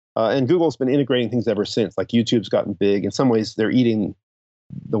 And Google's been integrating things ever since. Like YouTube's gotten big. In some ways, they're eating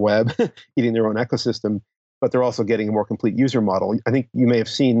the web, eating their own ecosystem, but they're also getting a more complete user model. I think you may have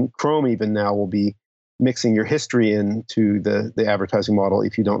seen Chrome even now will be mixing your history into the advertising model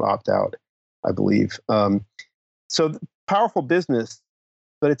if you don't opt out, I believe. So powerful business,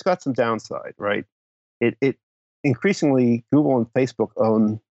 but it's got some downside, right? It increasingly, Google and Facebook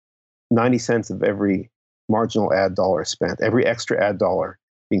own 90 cents of every marginal ad dollar spent. Every extra ad dollar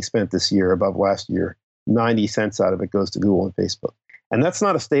being spent this year above last year, 90 cents out of it goes to Google and Facebook. And that's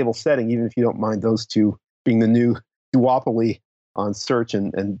not a stable setting, even if you don't mind those two being the new duopoly on search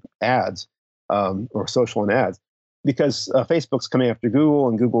and ads, or social and ads, because Facebook's coming after Google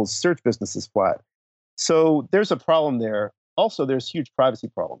and Google's search business is flat. So there's a problem there. Also, there's huge privacy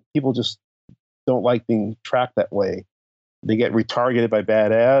problem. People just don't like being tracked that way. They get retargeted by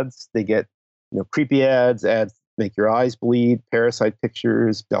bad ads. They get, creepy ads make your eyes bleed, parasite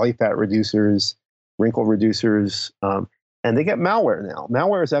pictures, belly fat reducers, wrinkle reducers, and they get malware now.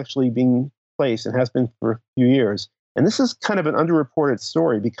 Malware is actually being placed and has been for a few years. And this is kind of an underreported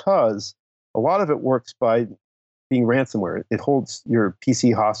story because a lot of it works by being ransomware. It holds your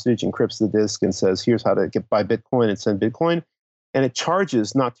PC hostage, encrypts the disk, and says, here's how to buy Bitcoin and send Bitcoin. And it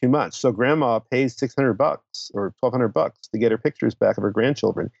charges not too much. So grandma pays $600 or $1,200 to get her pictures back of her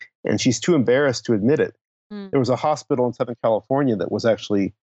grandchildren. And she's too embarrassed to admit it. There was a hospital in Southern California that was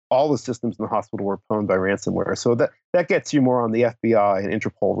actually, all the systems in the hospital were pwned by ransomware. So that gets you more on the FBI and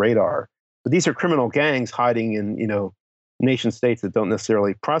Interpol radar. But these are criminal gangs hiding in, nation states that don't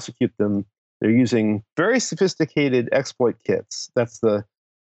necessarily prosecute them. They're using very sophisticated exploit kits. That's the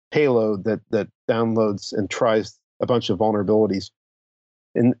payload that downloads and tries a bunch of vulnerabilities.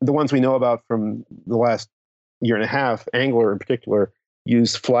 And the ones we know about from the last year and a half, Angular in particular,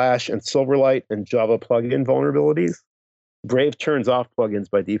 use Flash and Silverlight and Java plugin vulnerabilities. Brave turns off plugins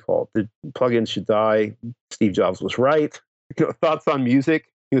by default. The plugins should die. Steve Jobs was right. Thoughts on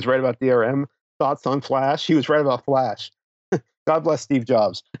music, he was right about DRM. Thoughts on Flash, he was right about Flash. God bless Steve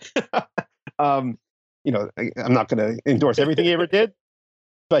Jobs. I'm not going to endorse everything he ever did,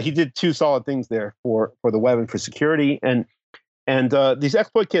 but he did two solid things there for the web and for security. And these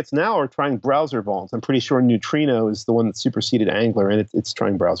exploit kits now are trying browser vulns. I'm pretty sure Neutrino is the one that superseded Angular, and it's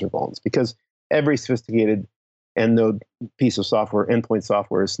trying browser vulns because every sophisticated end-node piece of software, endpoint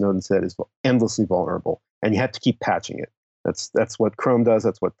software, as Snowden said, is endlessly vulnerable, and you have to keep patching it. That's what Chrome does.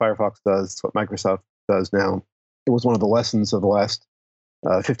 That's what Firefox does. It's what Microsoft does now. It was one of the lessons of the last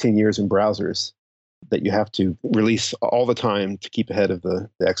 15 years in browsers that you have to release all the time to keep ahead of the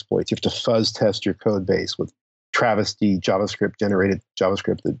exploits. You have to fuzz test your code base with travesty JavaScript, generated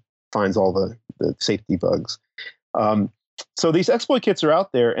JavaScript that finds all the safety bugs. So these exploit kits are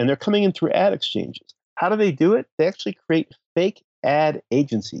out there, and they're coming in through ad exchanges. How do they do it? They actually create fake ad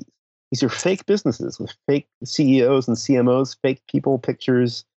agencies. These are fake businesses with fake CEOs and CMOs, fake people,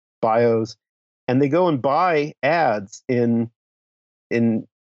 pictures, bios, and they go and buy ads in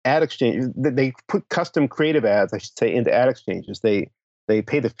ad exchanges. They put custom creative ads, I should say, into ad exchanges. They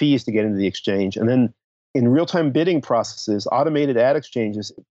pay the fees to get into the exchange, and then in real-time bidding processes, automated ad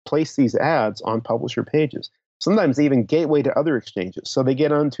exchanges place these ads on publisher pages. Sometimes they even gateway to other exchanges. So they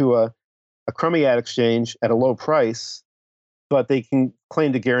get onto a crummy ad exchange at a low price, but they can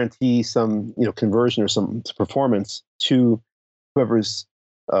claim to guarantee some conversion or some performance to whoever's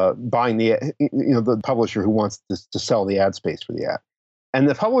buying the publisher who wants to sell the ad space for the ad. And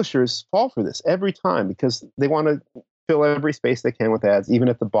the publishers fall for this every time because they want to fill every space they can with ads, even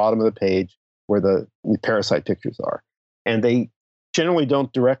at the bottom of the page where the parasite pictures are. And they generally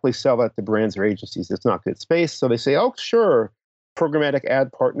don't directly sell that to brands or agencies. It's not good space. So they say, oh, sure, programmatic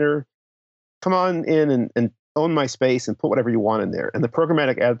ad partner, come on in and own my space and put whatever you want in there. And the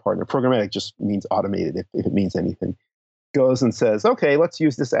programmatic ad partner, programmatic just means automated if it means anything, goes and says, okay, let's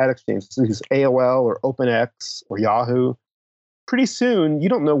use this ad exchange. Let's use AOL or OpenX or Yahoo. Pretty soon, you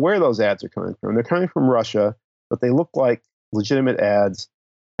don't know where those ads are coming from. They're coming from Russia, but they look like legitimate ads.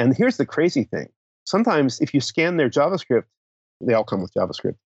 And here's the crazy thing. Sometimes if you scan their JavaScript, they all come with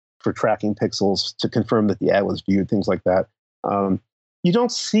JavaScript for tracking pixels to confirm that the ad was viewed, things like that. You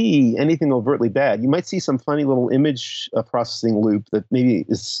don't see anything overtly bad. You might see some funny little image processing loop that maybe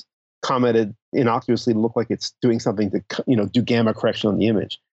is commented innocuously to look like it's doing something to do gamma correction on the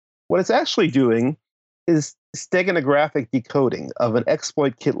image. What it's actually doing is steganographic decoding of an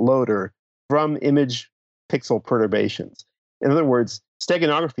exploit kit loader from image pixel perturbations. In other words,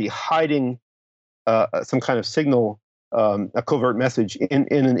 steganography hiding some kind of signal, a covert message in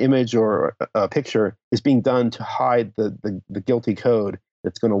an image or a picture is being done to hide the guilty code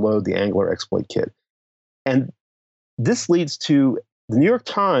that's going to load the Angular exploit kit. And this leads to the New York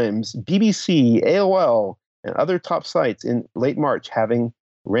Times, BBC, AOL, and other top sites in late March having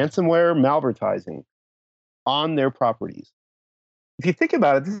ransomware malvertising on their properties. If you think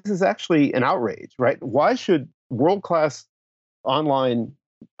about it, this is actually an outrage, right? Why should world-class online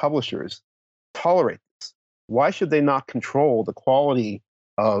publishers tolerate this? Why should they not control the quality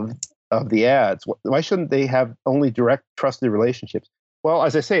of the ads? Why shouldn't they have only direct, trusted relationships? Well,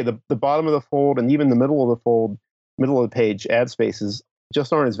 as I say, the bottom of the fold and even the middle of the fold, middle of the page ad spaces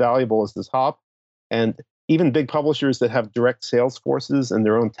just aren't as valuable as the top. And even big publishers that have direct sales forces and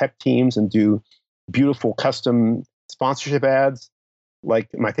their own tech teams and do beautiful custom sponsorship ads. Like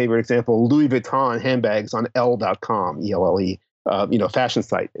my favorite example, Louis Vuitton handbags on Elle.com, ELLE, fashion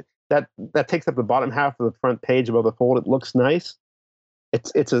site. That takes up the bottom half of the front page above the fold. It looks nice.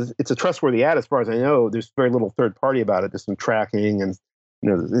 It's a trustworthy ad as far as I know. There's very little third party about it. There's some tracking, and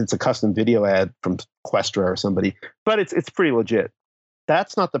it's a custom video ad from Questra or somebody, but it's pretty legit.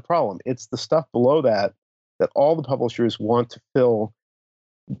 That's not the problem. It's the stuff below that all the publishers want to fill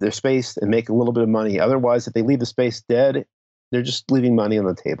their space and make a little bit of money. Otherwise, if they leave the space dead, they're just leaving money on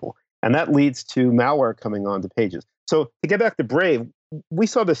the table. And that leads to malware coming onto pages. So to get back to Brave, we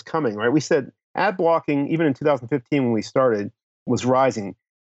saw this coming, right? We said ad blocking, even in 2015 when we started, was rising.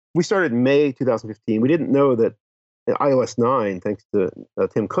 We started in May 2015. We didn't know that iOS 9, thanks to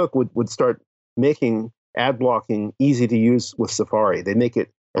Tim Cook, would start making ad blocking easy to use with Safari. They make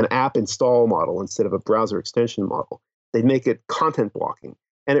it an app install model instead of a browser extension model. They'd make it content blocking.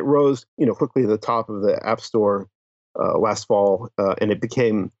 And it rose quickly to the top of the App Store last fall, and it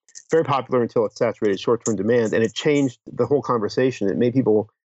became very popular until it saturated short-term demand, and it changed the whole conversation. It made people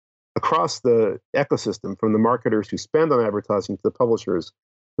across the ecosystem, from the marketers who spend on advertising to the publishers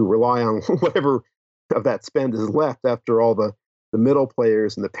who rely on whatever of that spend is left after all the middle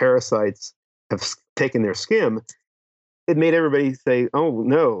players and the parasites have taken their skim. It made everybody say, oh,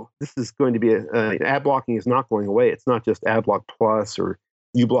 no, this is going to be ad blocking is not going away. It's not just AdBlock Plus or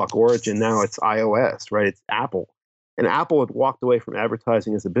uBlock Origin. Now it's iOS, right? It's Apple. And Apple had walked away from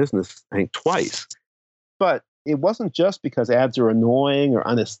advertising as a business, I think, twice. But it wasn't just because ads are annoying or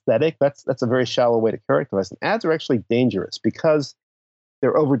unaesthetic. That's a very shallow way to characterize them. Ads are actually dangerous because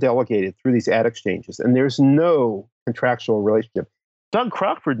they're over-delegated through these ad exchanges, and there's no contractual relationship. Doug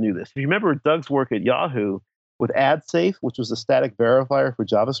Crockford knew this. If you remember Doug's work at Yahoo with AdSafe, which was a static verifier for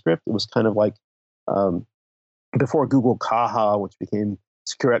JavaScript, it was kind of like before Google Caja, which became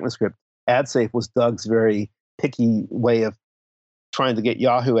Secure ECMAScript. AdSafe was Doug's very picky way of trying to get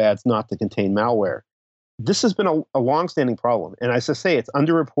Yahoo ads not to contain malware. This has been a long-standing problem. And as I say, it's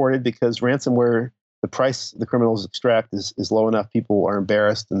underreported because ransomware, the price the criminals extract is low enough. People are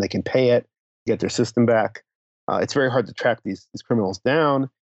embarrassed and they can pay it, get their system back. It's very hard to track these criminals down.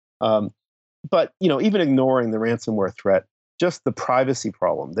 But even ignoring the ransomware threat, just the privacy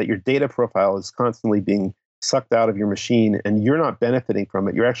problem that your data profile is constantly being sucked out of your machine and you're not benefiting from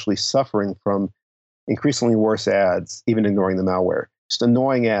it. You're actually suffering from increasingly worse ads, even ignoring the malware. Just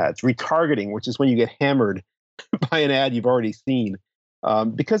annoying ads, retargeting, which is when you get hammered by an ad you've already seen,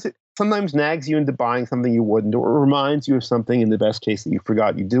 because it sometimes nags you into buying something you wouldn't, or reminds you of something in the best case that you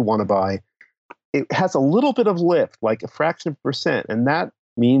forgot you did want to buy. It has a little bit of lift, like a fraction of a percent, and that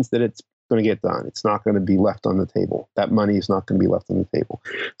means that it's going to get done. It's not going to be left on the table. That money is not going to be left on the table.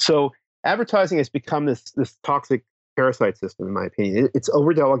 So advertising has become this toxic parasite system, in my opinion. It's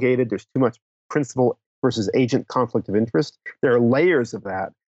over-delegated. There's too much principal versus agent conflict of interest. There are layers of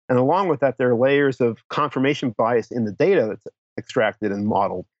that. And along with that, there are layers of confirmation bias in the data that's extracted and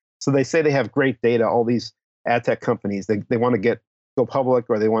modeled. So they say they have great data, all these ad tech companies, they want to go public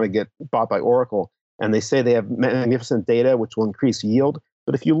or they want to get bought by Oracle. And they say they have magnificent data, which will increase yield.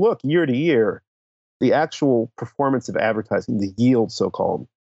 But if you look year to year, the actual performance of advertising, the yield so-called,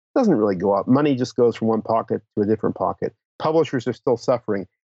 doesn't really go up. Money just goes from one pocket to a different pocket. Publishers are still suffering.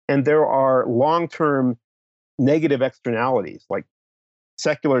 And there are long-term negative externalities, like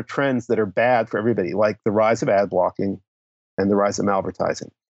secular trends that are bad for everybody, like the rise of ad blocking and the rise of malvertising.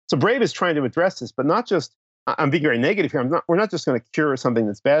 So Brave is trying to address this, but not just, I'm being very negative here, we're not just going to cure something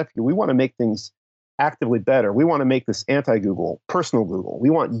that's bad for you. We want to make things actively better. We want to make this anti-Google, personal Google. We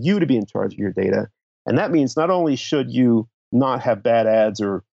want you to be in charge of your data. And that means not only should you not have bad ads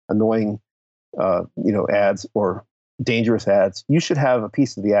or annoying ads or dangerous ads, you should have a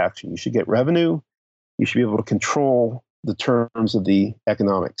piece of the action. You should get revenue. You should be able to control the terms of the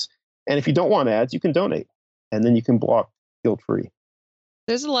economics. And if you don't want ads, you can donate. And then you can block guilt-free.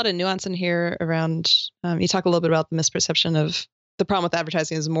 There's a lot of nuance in here around, you talk a little bit about the misperception of the problem with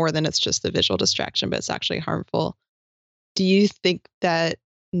advertising is more than it's just the visual distraction, but it's actually harmful. Do you think that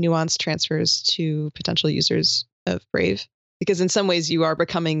nuance transfers to potential users of Brave? Because in some ways you are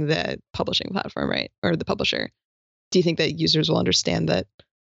becoming the publishing platform, right? Or the publisher. Do you think that users will understand that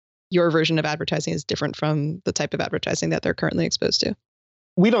your version of advertising is different from the type of advertising that they're currently exposed to?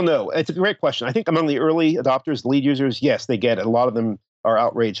 We don't know. It's a great question. I think among the early adopters, lead users, yes, they get it. A lot of them are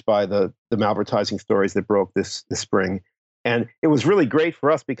outraged by the malvertising stories that broke this spring. And it was really great for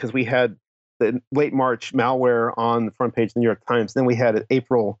us because we had the late March malware on the front page of the New York Times. Then we had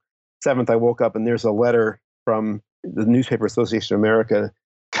April 7th, I woke up and there's a letter from the Newspaper Association of America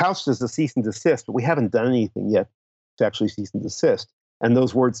couched as a cease and desist, but we haven't done anything yet to actually cease and desist. and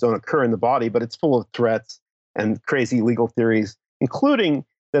those words don't occur in the body, but it's full of threats and crazy legal theories, including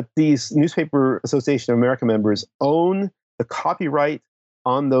that these Newspaper Association of America members own the copyright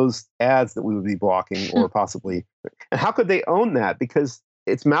on those ads that we would be blocking or possibly. And how could they own that? Because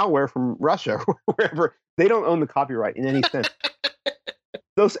it's malware from Russia or wherever. They don't own the copyright in any sense.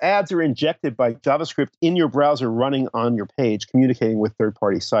 Those ads are injected by JavaScript in your browser running on your page, communicating with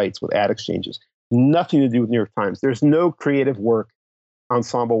third-party sites, with ad exchanges. Nothing to do with New York Times. There's no creative work,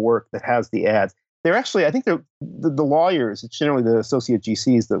 ensemble work that has the ads. They're actually, I think the lawyers, it's generally the associate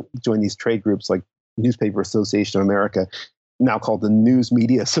GCs that join these trade groups like Newspaper Association of America, now called the News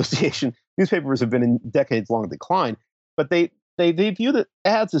Media Association. Newspapers have been in decades-long decline, but they view the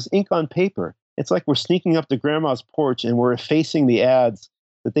ads as ink on paper. It's like we're sneaking up to grandma's porch and we're effacing the ads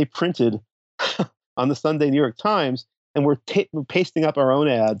that they printed on the Sunday New York Times, and we're pasting up our own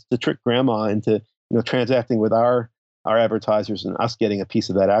ads to trick grandma into transacting with our advertisers and us getting a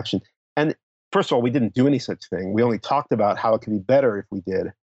piece of that action. And first of all, we didn't do any such thing. We only talked about how it could be better if we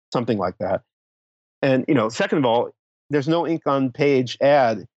did something like that. And second of all, there's no ink on page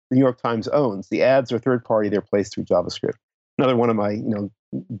ad the New York Times owns. The ads are third party. They're placed through JavaScript. Another one of my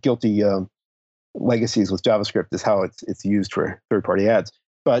guilty legacies with JavaScript is how it's used for third party ads.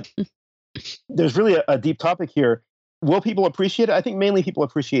 But there's really a deep topic here. Will people appreciate it? I think mainly people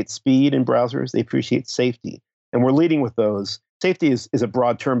appreciate speed in browsers. They appreciate safety. And we're leading with those. Safety is a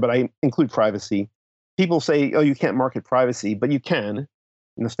broad term, but I include privacy. People say, oh, you can't market privacy, but you can.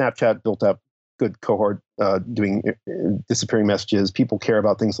 Snapchat built up good cohort doing disappearing messages. People care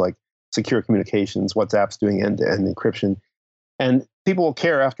about things like secure communications. WhatsApp's doing end-to-end encryption. And people will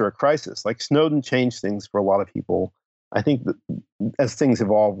care after a crisis. Like Snowden changed things for a lot of people. I think that as things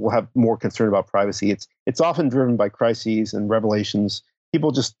evolve, we'll have more concern about privacy. It's often driven by crises and revelations.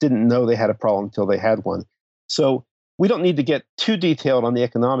 People just didn't know they had a problem until they had one. So we don't need to get too detailed on the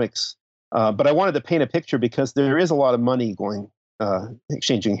economics, but I wanted to paint a picture because there is a lot of money going,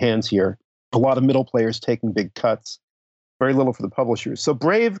 exchanging hands here. A lot of middle players taking big cuts, very little for the publishers. So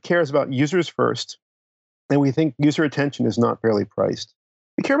Brave cares about users first, and we think user attention is not fairly priced.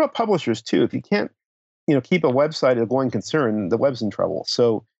 We care about publishers too. If you can't keep a website a going concern, the web's in trouble.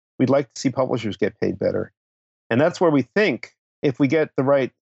 So we'd like to see publishers get paid better. And that's where we think if we get the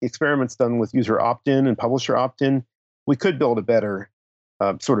right experiments done with user opt-in and publisher opt-in, we could build a better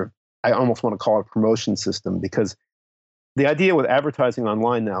I almost want to call it a promotion system, because the idea with advertising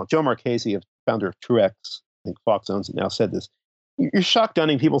online now, Joe Marchese, founder of TrueX, I think Fox owns it now, said this, you're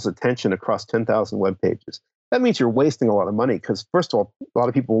shotgunning people's attention across 10,000 web pages. That means you're wasting a lot of money because, first of all, a lot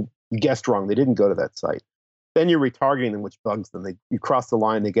of people guessed wrong. They didn't go to that site. Then you're retargeting them, which bugs them. You cross the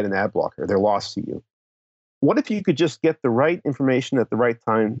line, they get an ad blocker. They're lost to you. What if you could just get the right information at the right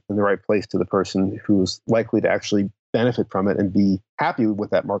time in the right place to the person who's likely to actually benefit from it and be happy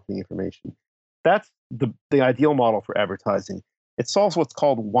with that marketing information? That's the ideal model for advertising. It solves what's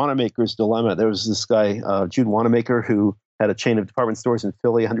called Wanamaker's dilemma. There was this guy, Jude Wanamaker, who had a chain of department stores in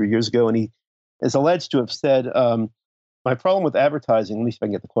Philly 100 years ago, and he is alleged to have said, my problem with advertising, at least if I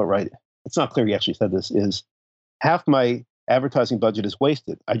can get the quote right, it's not clear he actually said this, is half my advertising budget is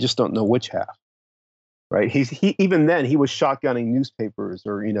wasted. I just don't know which half. Right? Even then, he was shotgunning newspapers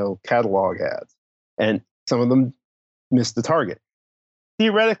or catalog ads, and some of them missed the target.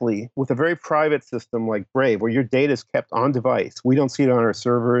 Theoretically, with a very private system like Brave, where your data is kept on device, we don't see it on our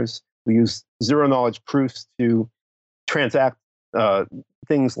servers. We use zero-knowledge proofs to transact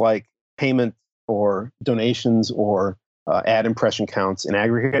things like payment or donations or ad impression counts in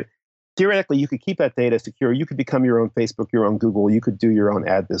aggregate. Theoretically, you could keep that data secure. You could become your own Facebook, your own Google. You could do your own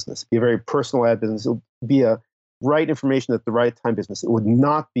ad business. It'd be a very personal ad business. It would be a right information at the right time business. It would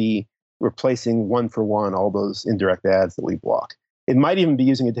not be replacing one-for-one all those indirect ads that we block. It might even be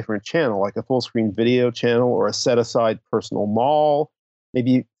using a different channel, like a full-screen video channel or a set-aside personal mall.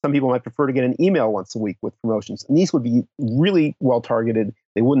 Maybe some people might prefer to get an email once a week with promotions. And these would be really well-targeted.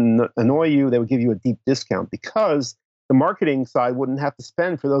 They wouldn't annoy you. They would give you a deep discount because the marketing side wouldn't have to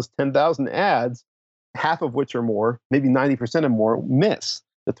spend for those 10,000 ads, half of which or more, maybe 90% or more, miss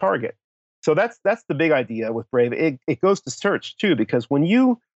the target. So that's the big idea with Brave. It goes to search too, because when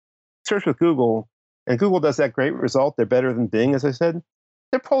you search with Google, and Google does that great result, they're better than Bing, as I said,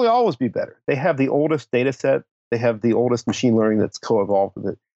 they'll probably always be better. They have the oldest data set. They have the oldest machine learning that's co-evolved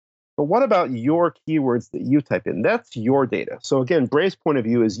with it. But what about your keywords that you type in? That's your data. So again, Brave's point of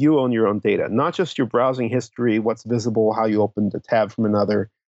view is you own your own data, not just your browsing history, what's visible, how you opened a tab from another,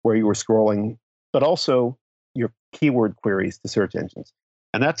 where you were scrolling, but also your keyword queries to search engines.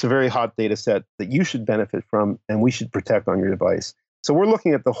 And that's a very hot data set that you should benefit from and we should protect on your device. So we're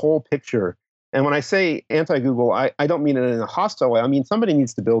looking at the whole picture And when I say anti-Google, I don't mean it in a hostile way. I mean, somebody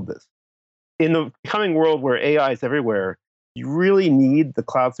needs to build this. In the coming world where AI is everywhere, you really need the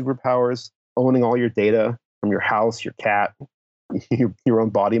cloud superpowers owning all your data from your house, your cat, your own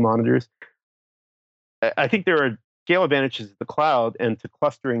body monitors. I think there are scale advantages to the cloud and to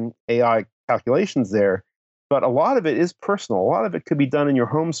clustering AI calculations there, but a lot of it is personal. A lot of it could be done in your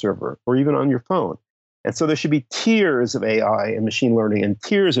home server or even on your phone. And so there should be tiers of AI and machine learning and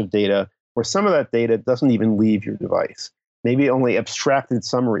tiers of data where some of that data doesn't even leave your device. Maybe only abstracted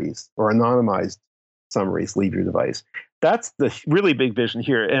summaries or anonymized summaries leave your device. That's the really big vision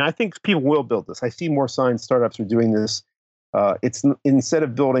here. And I think people will build this. I see more signs startups are doing this. It's instead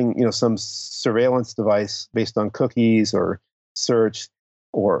of building, some surveillance device based on cookies or search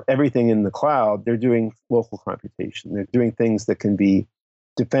or everything in the cloud, they're doing local computation. They're doing things that can be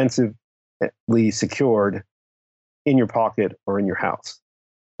defensively secured in your pocket or in your house.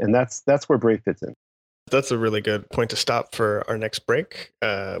 And that's where Brave fits in. That's a really good point to stop for our next break.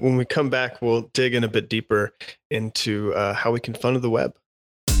 When we come back, we'll dig in a bit deeper into how we can funnel the web.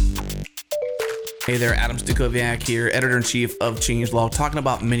 Hey there, Adam Stukowiak here, Editor-in-Chief of Changelog, talking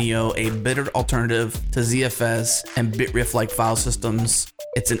about Minio, a better alternative to ZFS and Bitriff-like file systems.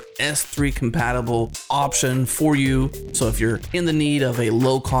 It's an S3 compatible option for you. So if you're in the need of a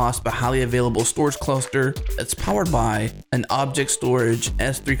low cost but highly available storage cluster that's powered by an object storage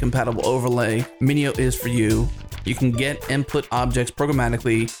S3 compatible overlay, Minio is for you. You can get input objects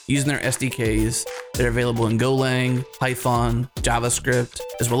programmatically using their SDKs. They're available in Golang, Python, JavaScript,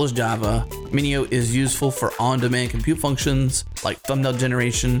 as well as Java. Minio is useful for on-demand compute functions like thumbnail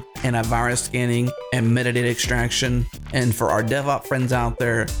generation, antivirus scanning, and metadata extraction. And for our DevOps friends out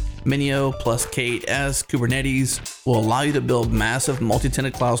there, Minio plus K8s Kubernetes will allow you to build massive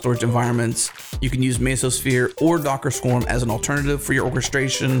multi-tenant cloud storage environments. You can use Mesosphere or Docker Swarm as an alternative for your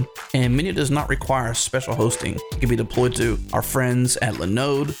orchestration, and Minio does not require special hosting. It can be deployed to our friends at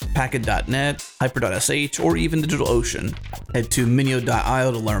Linode, Packet.net, Hyper.sh, or even DigitalOcean. Head to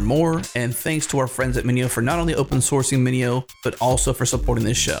Minio.io to learn more, and thanks to our friends at Minio for not only open sourcing Minio, but also for supporting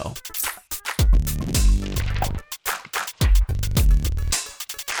this show.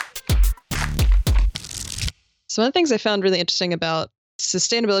 So one of the things I found really interesting about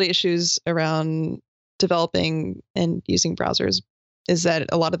sustainability issues around developing and using browsers is that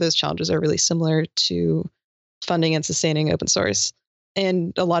a lot of those challenges are really similar to funding and sustaining open source.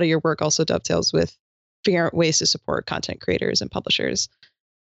 And a lot of your work also dovetails with figuring out ways to support content creators and publishers.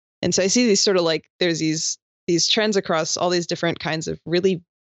 And so I see these sort of like there's these trends across all these different kinds of really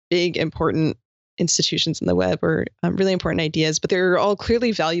big, important institutions in the web or really important ideas, but they're all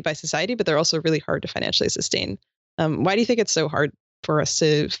clearly valued by society, but they're also really hard to financially sustain. Why do you think it's so hard for us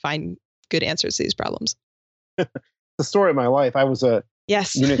to find good answers to these problems? The story of my life. I was a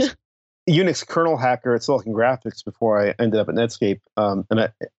Unix kernel hacker at Silicon Graphics before I ended up at Netscape.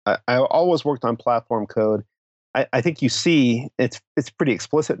 And I always worked on platform code. I think you see it's pretty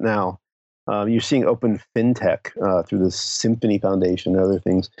explicit now. You're seeing open fintech through the Symphony Foundation and other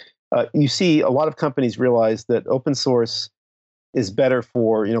things. You see a lot of companies realize that open source is better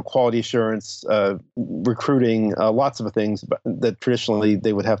for quality assurance, recruiting, lots of things that traditionally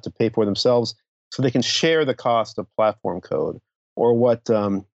they would have to pay for themselves, so they can share the cost of platform code, or what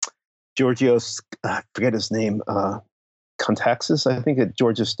Georgios, I forget his name, Contaxis, I think at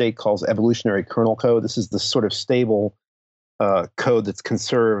Georgia State calls evolutionary kernel code. This is the sort of stable code that's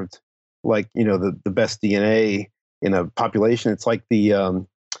conserved, like the best DNA in a population. It's like the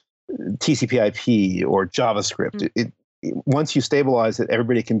TCP/IP or JavaScript. Once you stabilize it,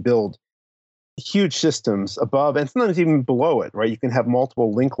 everybody can build huge systems above and sometimes even below it, right? You can have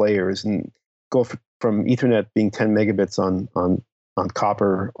multiple link layers and go from Ethernet being 10 megabits on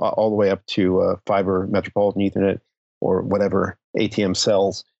copper all the way up to fiber metropolitan Ethernet or whatever ATM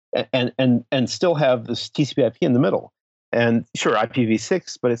cells, and still have this TCP/IP in the middle. And sure,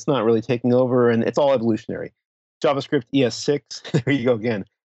 IPv6, but it's not really taking over, and it's all evolutionary. JavaScript ES6, there you go again.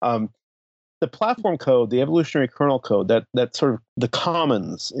 The platform code, the evolutionary kernel code, that sort of the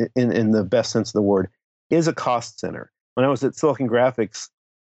commons in the best sense of the word, is a cost center. When I was at Silicon Graphics,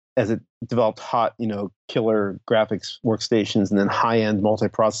 as it developed hot, killer graphics workstations and then high-end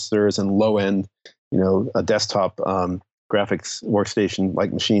multiprocessors and low-end, a desktop graphics workstation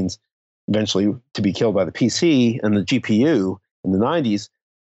like machines, eventually to be killed by the PC and the GPU in the 90s,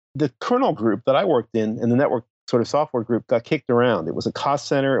 the kernel group that I worked in and the network sort of software group got kicked around. It was a cost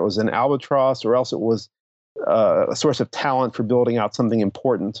center, it was an albatross, or else it was a source of talent for building out something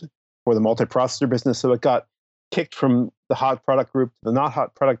important for the multiprocessor business. So it got kicked from the hot product group to the not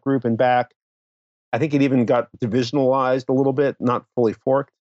hot product group and back. I think it even got divisionalized a little bit, not fully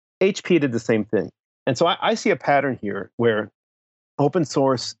forked. HP did the same thing. And so I see a pattern here where open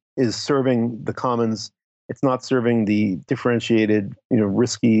source is serving the commons. It's not serving the differentiated,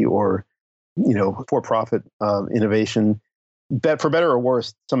 risky or, for-profit innovation. For better or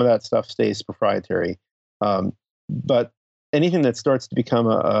worse, some of that stuff stays proprietary. But anything that starts to become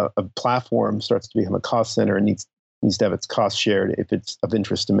a platform, starts to become a cost center, and needs to have its cost shared if it's of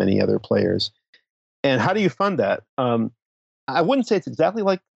interest to many other players. And how do you fund that? I wouldn't say it's exactly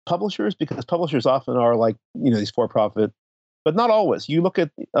like publishers, because publishers often are like, these for-profit, but not always. You look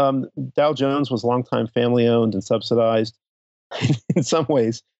at Dow Jones was a long time family owned and subsidized. In some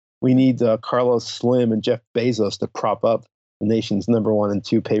ways, we need Carlos Slim and Jeff Bezos to prop up the nation's number 1 and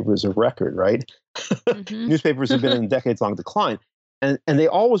 2 papers of record, right? Mm-hmm. Newspapers have been in decades-long decline. And they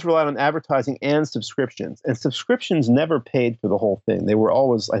always relied on advertising and subscriptions. And subscriptions never paid for the whole thing. They were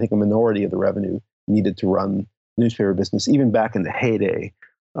always, I think, a minority of the revenue needed to run newspaper business, even back in the heyday,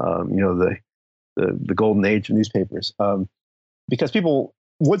 the golden age of newspapers. Because people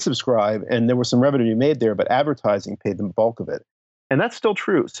would subscribe and there was some revenue made there, but advertising paid the bulk of it. And that's still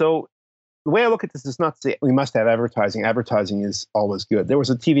true. So the way I look at this is not to say we must have advertising. Advertising is always good. There was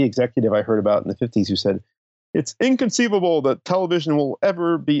a TV executive I heard about in the 50s who said, it's inconceivable that television will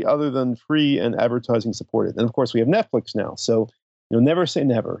ever be other than free and advertising supported. And of course, we have Netflix now. So, never say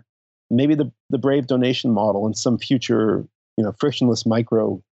never. Maybe the Brave donation model in some future, frictionless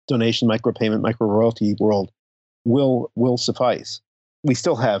micro donation, micro payment, micro royalty world will suffice. We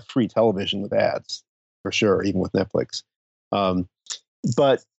still have free television with ads, for sure, even with Netflix.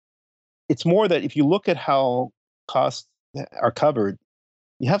 But it's more that if you look at how costs are covered,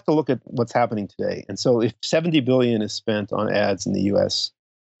 you have to look at what's happening today. And so if 70 billion is spent on ads in the US,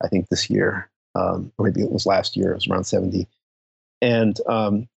 I think this year, or maybe it was last year, it was around 70. And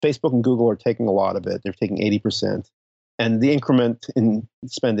Facebook and Google are taking a lot of it. They're taking 80%. And the increment in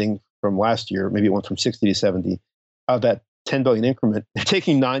spending from last year, maybe it went from 60 to 70, of that 10 billion increment, they're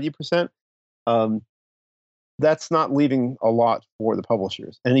taking 90%. That's not leaving a lot for the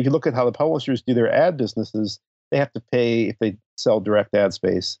publishers. And if you look at how the publishers do their ad businesses, they have to pay if they sell direct ad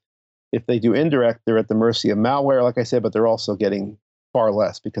space. If they do indirect, they're at the mercy of malware, like I said, but they're also getting far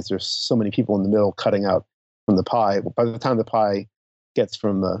less because there's so many people in the middle cutting out from the pie. By the time the pie gets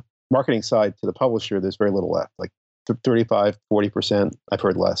from the marketing side to the publisher, there's very little left, like 35, 40%. I've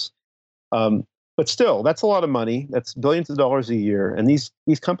heard less. But still, that's a lot of money. That's billions of dollars a year. And these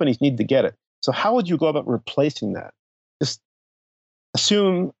companies need to get it. So how would you go about replacing that? Just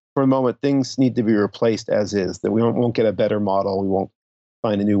assume for a moment things need to be replaced as is, that we won't get a better model. We won't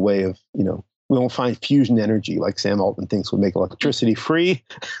find a new way of, we won't find fusion energy like Sam Altman thinks would make electricity free.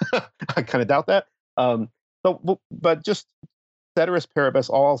 I kind of doubt that. But just ceteris paribus,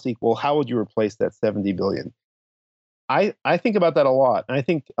 all else equal, how would you replace that 70 billion? I think about that a lot. And I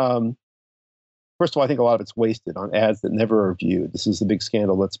think, first of all, I think a lot of it's wasted on ads that never are viewed. This is a big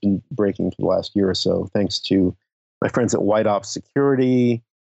scandal that's been breaking for the last year or so, thanks to my friends at White Ops Security.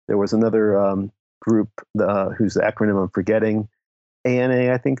 There was another group whose acronym I'm forgetting,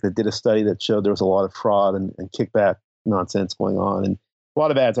 ANA, I think, that did a study that showed there was a lot of fraud and kickback nonsense going on. And a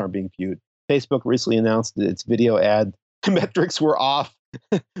lot of ads aren't being viewed. Facebook recently announced that its video ad metrics were off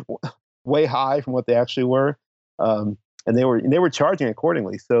way high from what they actually were. And they were charging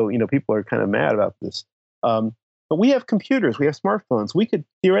accordingly. So, people are kind of mad about this. But we have computers, we have smartphones. We could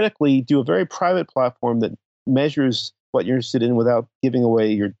theoretically do a very private platform that measures what you're interested in without giving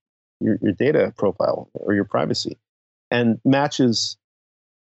away your data profile or your privacy, and matches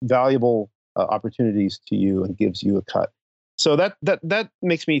valuable opportunities to you and gives you a cut. So that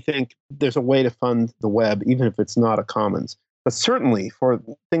makes me think there's a way to fund the web, even if it's not a commons. But certainly for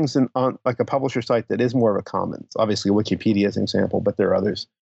things on like a publisher site that is more of a commons, obviously Wikipedia is an example, but there are others.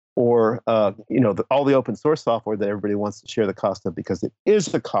 Or all the open source software that everybody wants to share the cost of because it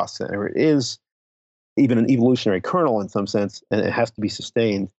is a cost center. It is even an evolutionary kernel in some sense, and it has to be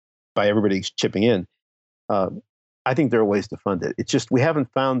sustained by everybody chipping in. I think there are ways to fund it. It's just we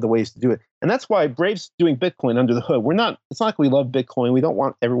haven't found the ways to do it. And that's why Brave's doing Bitcoin under the hood. It's not like we love Bitcoin. We don't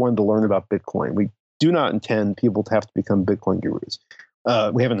want everyone to learn about Bitcoin. We do not intend people to have to become Bitcoin gurus.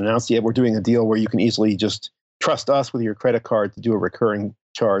 We haven't announced yet. We're doing a deal where you can easily just trust us with your credit card to do a recurring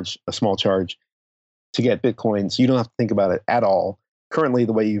charge, a small charge, to get Bitcoin. So you don't have to think about it at all. Currently,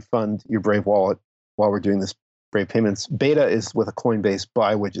 the way you fund your Brave wallet while we're doing this Brave Payments beta is with a Coinbase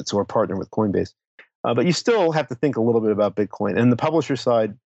buy widget, so we're partnering with Coinbase. But you still have to think a little bit about Bitcoin. And the publisher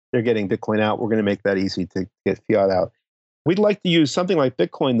side, they're getting Bitcoin out. We're going to make that easy to get fiat out. We'd like to use something like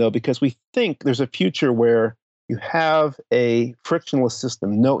Bitcoin, though, because we think there's a future where you have a frictionless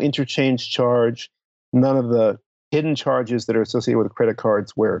system, no interchange charge, none of the hidden charges that are associated with credit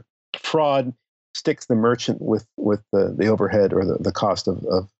cards where fraud sticks the merchant with the overhead or the cost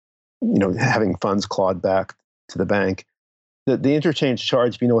of having funds clawed back to the bank. The interchange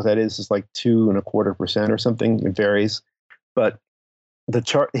charge, if you know what that is like 2.25% or something. It varies, but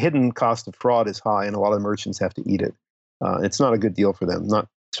the hidden cost of fraud is high, and a lot of merchants have to eat it. It's not a good deal for them, not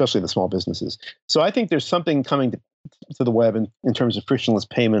especially the small businesses. So I think there's something coming to the web in terms of frictionless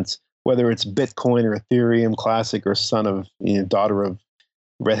payments, whether it's Bitcoin or Ethereum Classic or son of, daughter of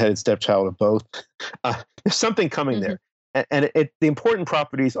redheaded stepchild of both. There's something coming there. And the important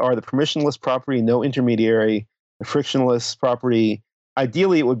properties are the permissionless property, no intermediary, the frictionless property.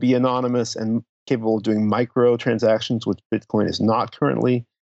 Ideally, it would be anonymous and capable of doing micro transactions, which Bitcoin is not currently.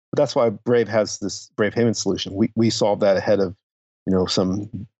 But that's why Brave has this Brave payment solution. We solve that ahead of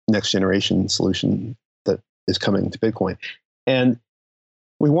some next generation solution that is coming to Bitcoin. And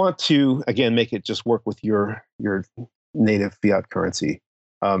we want to, again, make it just work with your native fiat currency.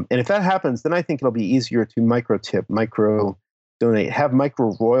 And if that happens, then I think it'll be easier to micro tip, micro donate, have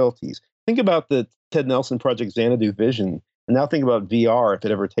micro royalties. Think about the Ted Nelson Project Xanadu vision, and now think about VR if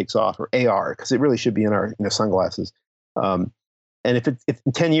it ever takes off, or AR, because it really should be in our sunglasses. And if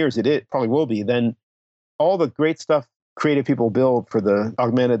in 10 years it probably will be, then all the great stuff creative people build for the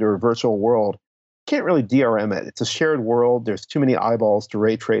augmented or virtual world can't really DRM it. It's a shared world. There's too many eyeballs to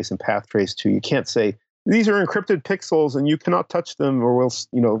ray trace and path trace to. You can't say, these are encrypted pixels and you cannot touch them or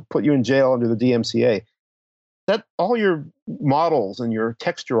we'll put you in jail under the DMCA. That all your models and your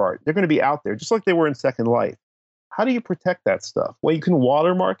texture art, they're going to be out there just like they were in Second Life. How do you protect that stuff? Well, you can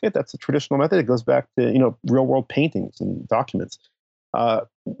watermark it. That's a traditional method. It goes back to real world paintings and documents.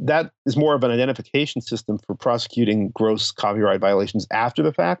 That is more of an identification system for prosecuting gross copyright violations after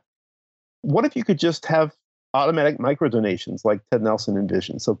the fact. What if you could just have automatic micro donations like Ted Nelson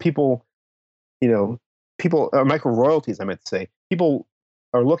envisioned? So people micro royalties, I meant to say. People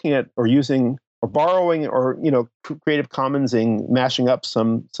are looking at or using or borrowing or Creative Commonsing, mashing up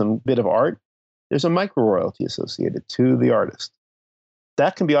some bit of art. There's a micro royalty associated to the artist.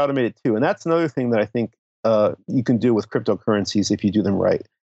 That can be automated too, and that's another thing that I think you can do with cryptocurrencies if you do them right,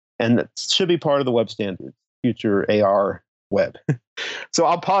 and that should be part of the web standards, future AR web. So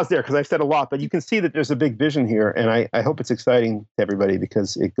I'll pause there because I've said a lot, but you can see that there's a big vision here, and I hope it's exciting to everybody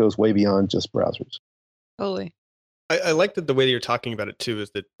because it goes way beyond just browsers. Totally. I like that the way that you're talking about it too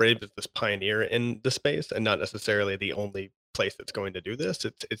is that Brave is this pioneer in the space and not necessarily the only place that's going to do this.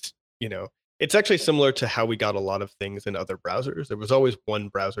 It's actually similar to how we got a lot of things in other browsers. There was always one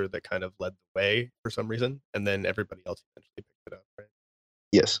browser that kind of led the way for some reason, and then everybody else eventually picked it up, right?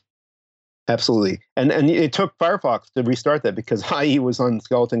 Yes, absolutely. And it took Firefox to restart that because IE was on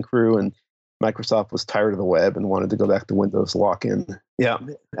Skeleton Crew and Microsoft was tired of the web and wanted to go back to Windows lock-in. Yeah,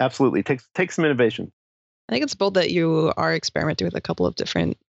 absolutely. Take some innovation. I think it's bold that you are experimenting with a couple of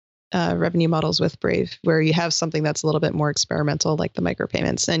different revenue models with Brave, where you have something that's a little bit more experimental, like the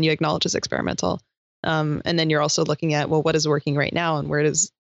micropayments, and you acknowledge it's experimental. And then you're also looking at, well, what is working right now, and where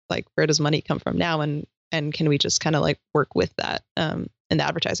does money come from now, and can we just kind of like work with that in the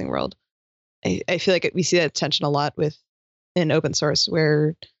advertising world? I feel like we see that tension a lot in open source,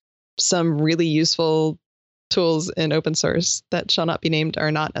 where some really useful tools in open source that shall not be named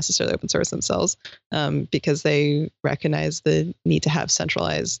are not necessarily open source themselves, because they recognize the need to have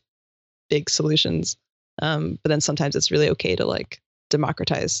centralized big solutions. But then sometimes it's really okay to like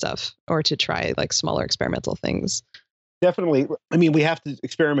democratize stuff or to try like smaller experimental things. Definitely. I mean, we have to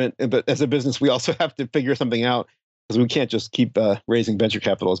experiment, but as a business, we also have to figure something out because we can't just keep raising venture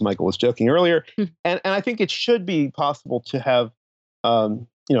capital, as Michael was joking earlier. And I think it should be possible to have a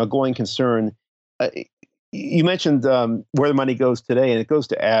going concern. You mentioned where the money goes today, and it goes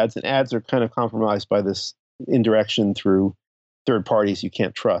to ads, and ads are kind of compromised by this indirection through third parties you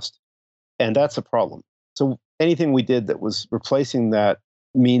can't trust. And that's a problem. So anything we did that was replacing that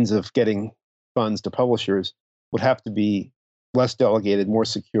means of getting funds to publishers would have to be less delegated, more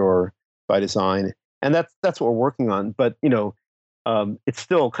secure by design. And that's what we're working on. But, it's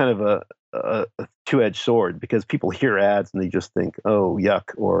still kind of a two-edged sword because people hear ads and they just think, oh, yuck,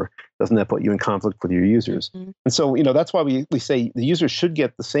 or doesn't that put you in conflict with your users? Mm-hmm. And so, that's why we say the users should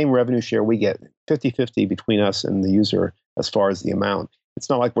get the same revenue share we get, 50-50 between us and the user as far as the amount. It's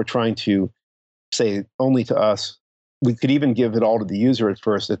not like we're trying to say only to us. We could even give it all to the user at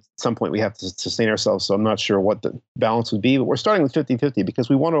first. At some point, we have to sustain ourselves. So I'm not sure what the balance would be, but we're starting with 50-50 because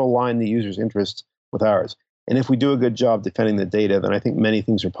we want to align the user's interests with ours. And if we do a good job defending the data, then I think many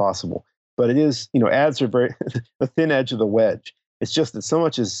things are possible. But it is, ads are very the thin edge of the wedge. It's just that so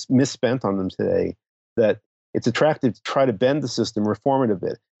much is misspent on them today that it's attractive to try to bend the system, reform it a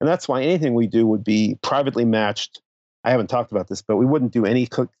bit. And that's why anything we do would be privately matched I haven't talked about this, but we wouldn't do any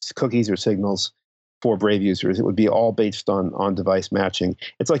cookies or signals for Brave users. It would be all based on device matching.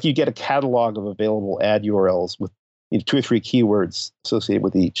 It's like you get a catalog of available ad URLs with 2 or 3 keywords associated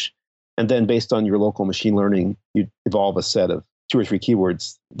with each. And then based on your local machine learning, you'd evolve a set of 2 or 3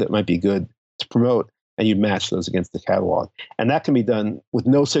 keywords that might be good to promote, and you'd match those against the catalog. And that can be done with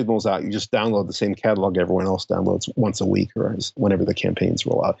no signals out. You just download the same catalog everyone else downloads once a week or whenever the campaigns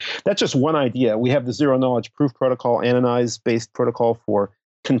roll out. That's just one idea. We have the zero knowledge proof protocol, Anonymize-based protocol for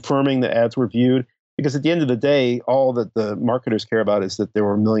confirming the ads were viewed. Because at the end of the day, all that the marketers care about is that there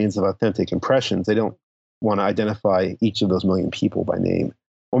were millions of authentic impressions. They don't want to identify each of those million people by name.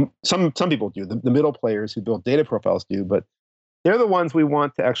 Well, some people do. The middle players who build data profiles do, but they're the ones we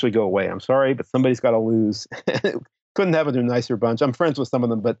want to actually go away. I'm sorry, but somebody's got to lose. Couldn't have a nicer bunch. I'm friends with some of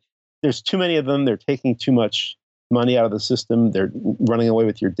them, but there's too many of them. They're taking too much money out of the system. They're running away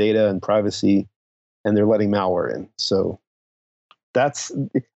with your data and privacy, and they're letting malware in. So that's...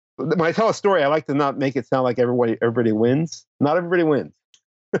 When I tell a story, I like to not make it sound like everybody wins. Not everybody wins.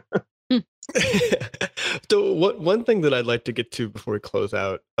 So one thing that I'd like to get to before we close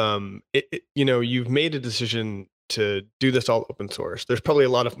out, you've made a decision to do this all open source. There's probably a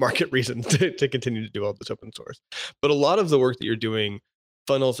lot of market reasons to continue to do all this open source, but a lot of the work that you're doing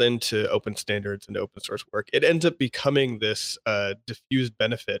funnels into open standards and open source work. It ends up becoming this diffused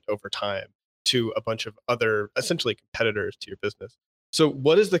benefit over time to a bunch of other essentially competitors to your business. So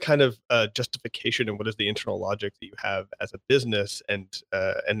what is the kind of justification and what is the internal logic that you have as a business, and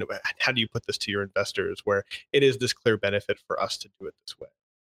how do you put this to your investors where it is this clear benefit for us to do it this way?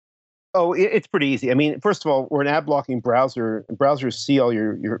 Oh, it's pretty easy. I mean, first of all, we're an ad blocking browser. Browsers see all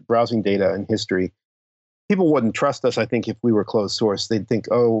your browsing data and history. People wouldn't trust us, I think, if we were closed source. They'd think,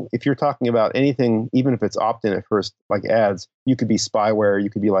 oh, if you're talking about anything, even if it's opt-in at first, like ads, you could be spyware. You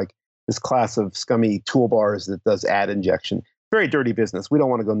could be like this class of scummy toolbars that does ad injection. Very dirty business. We don't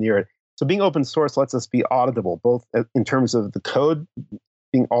want to go near it. So being open source lets us be auditable, both in terms of the code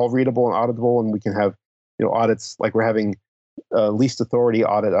being all readable and auditable, and we can have audits like we're having least authority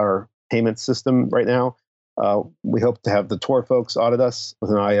audit our payment system right now. We hope to have the Tor folks audit us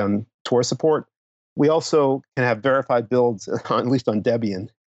with an eye on Tor support. We also can have verified builds, at least on Debian.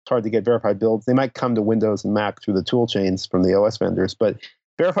 It's hard to get verified builds. They might come to Windows and Mac through the tool chains from the OS vendors, but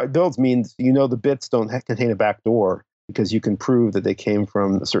verified builds means the bits don't contain a backdoor, because you can prove that they came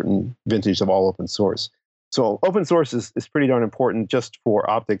from a certain vintage of all open source. So open source is pretty darn important just for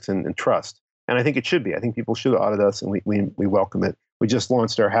optics and trust. And I think it should be. I think people should audit us, and we welcome it. We just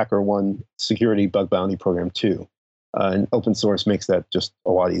launched our HackerOne security bug bounty program too. And open source makes that just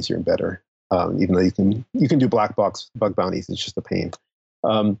a lot easier and better. Even though you can do black box bug bounties, it's just a pain.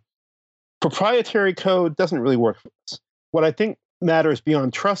 Proprietary code doesn't really work for us. What I think matters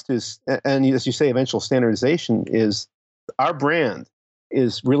beyond trust is, and as you say, eventual standardization, is our brand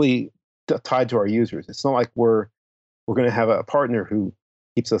is really tied to our users. It's not like we're going to have a partner who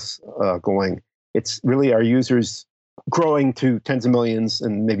keeps us going. It's really our users growing to tens of millions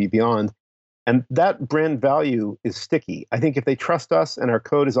and maybe beyond. And that brand value is sticky. I think if they trust us and our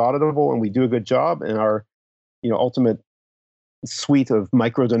code is auditable and we do a good job, and our ultimate suite of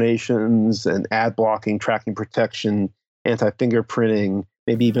micro donations and ad blocking, tracking protection, anti-fingerprinting,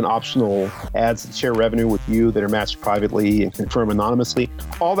 maybe even optional ads that share revenue with you that are matched privately and confirm anonymously,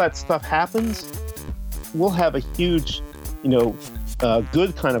 all that stuff happens, we'll have a huge,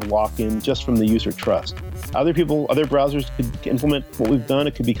 good kind of lock-in just from the user trust. Other browsers could implement what we've done.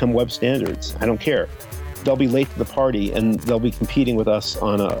 It could become web standards. I don't care. They'll be late to the party, and they'll be competing with us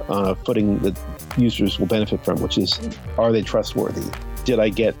on a footing that users will benefit from, which is, are they trustworthy? Did I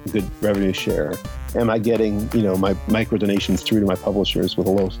get a good revenue share? Am I getting, my micro donations through to my publishers with a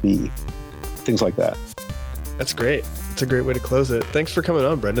low fee? Things like that. That's great. It's a great way to close it. Thanks for coming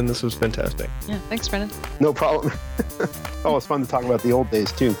on, Brendan. This was fantastic. Yeah, thanks, Brendan. No problem. Oh, it's fun to talk about the old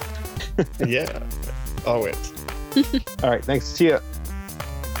days too. Yeah, always. All right, thanks. See ya.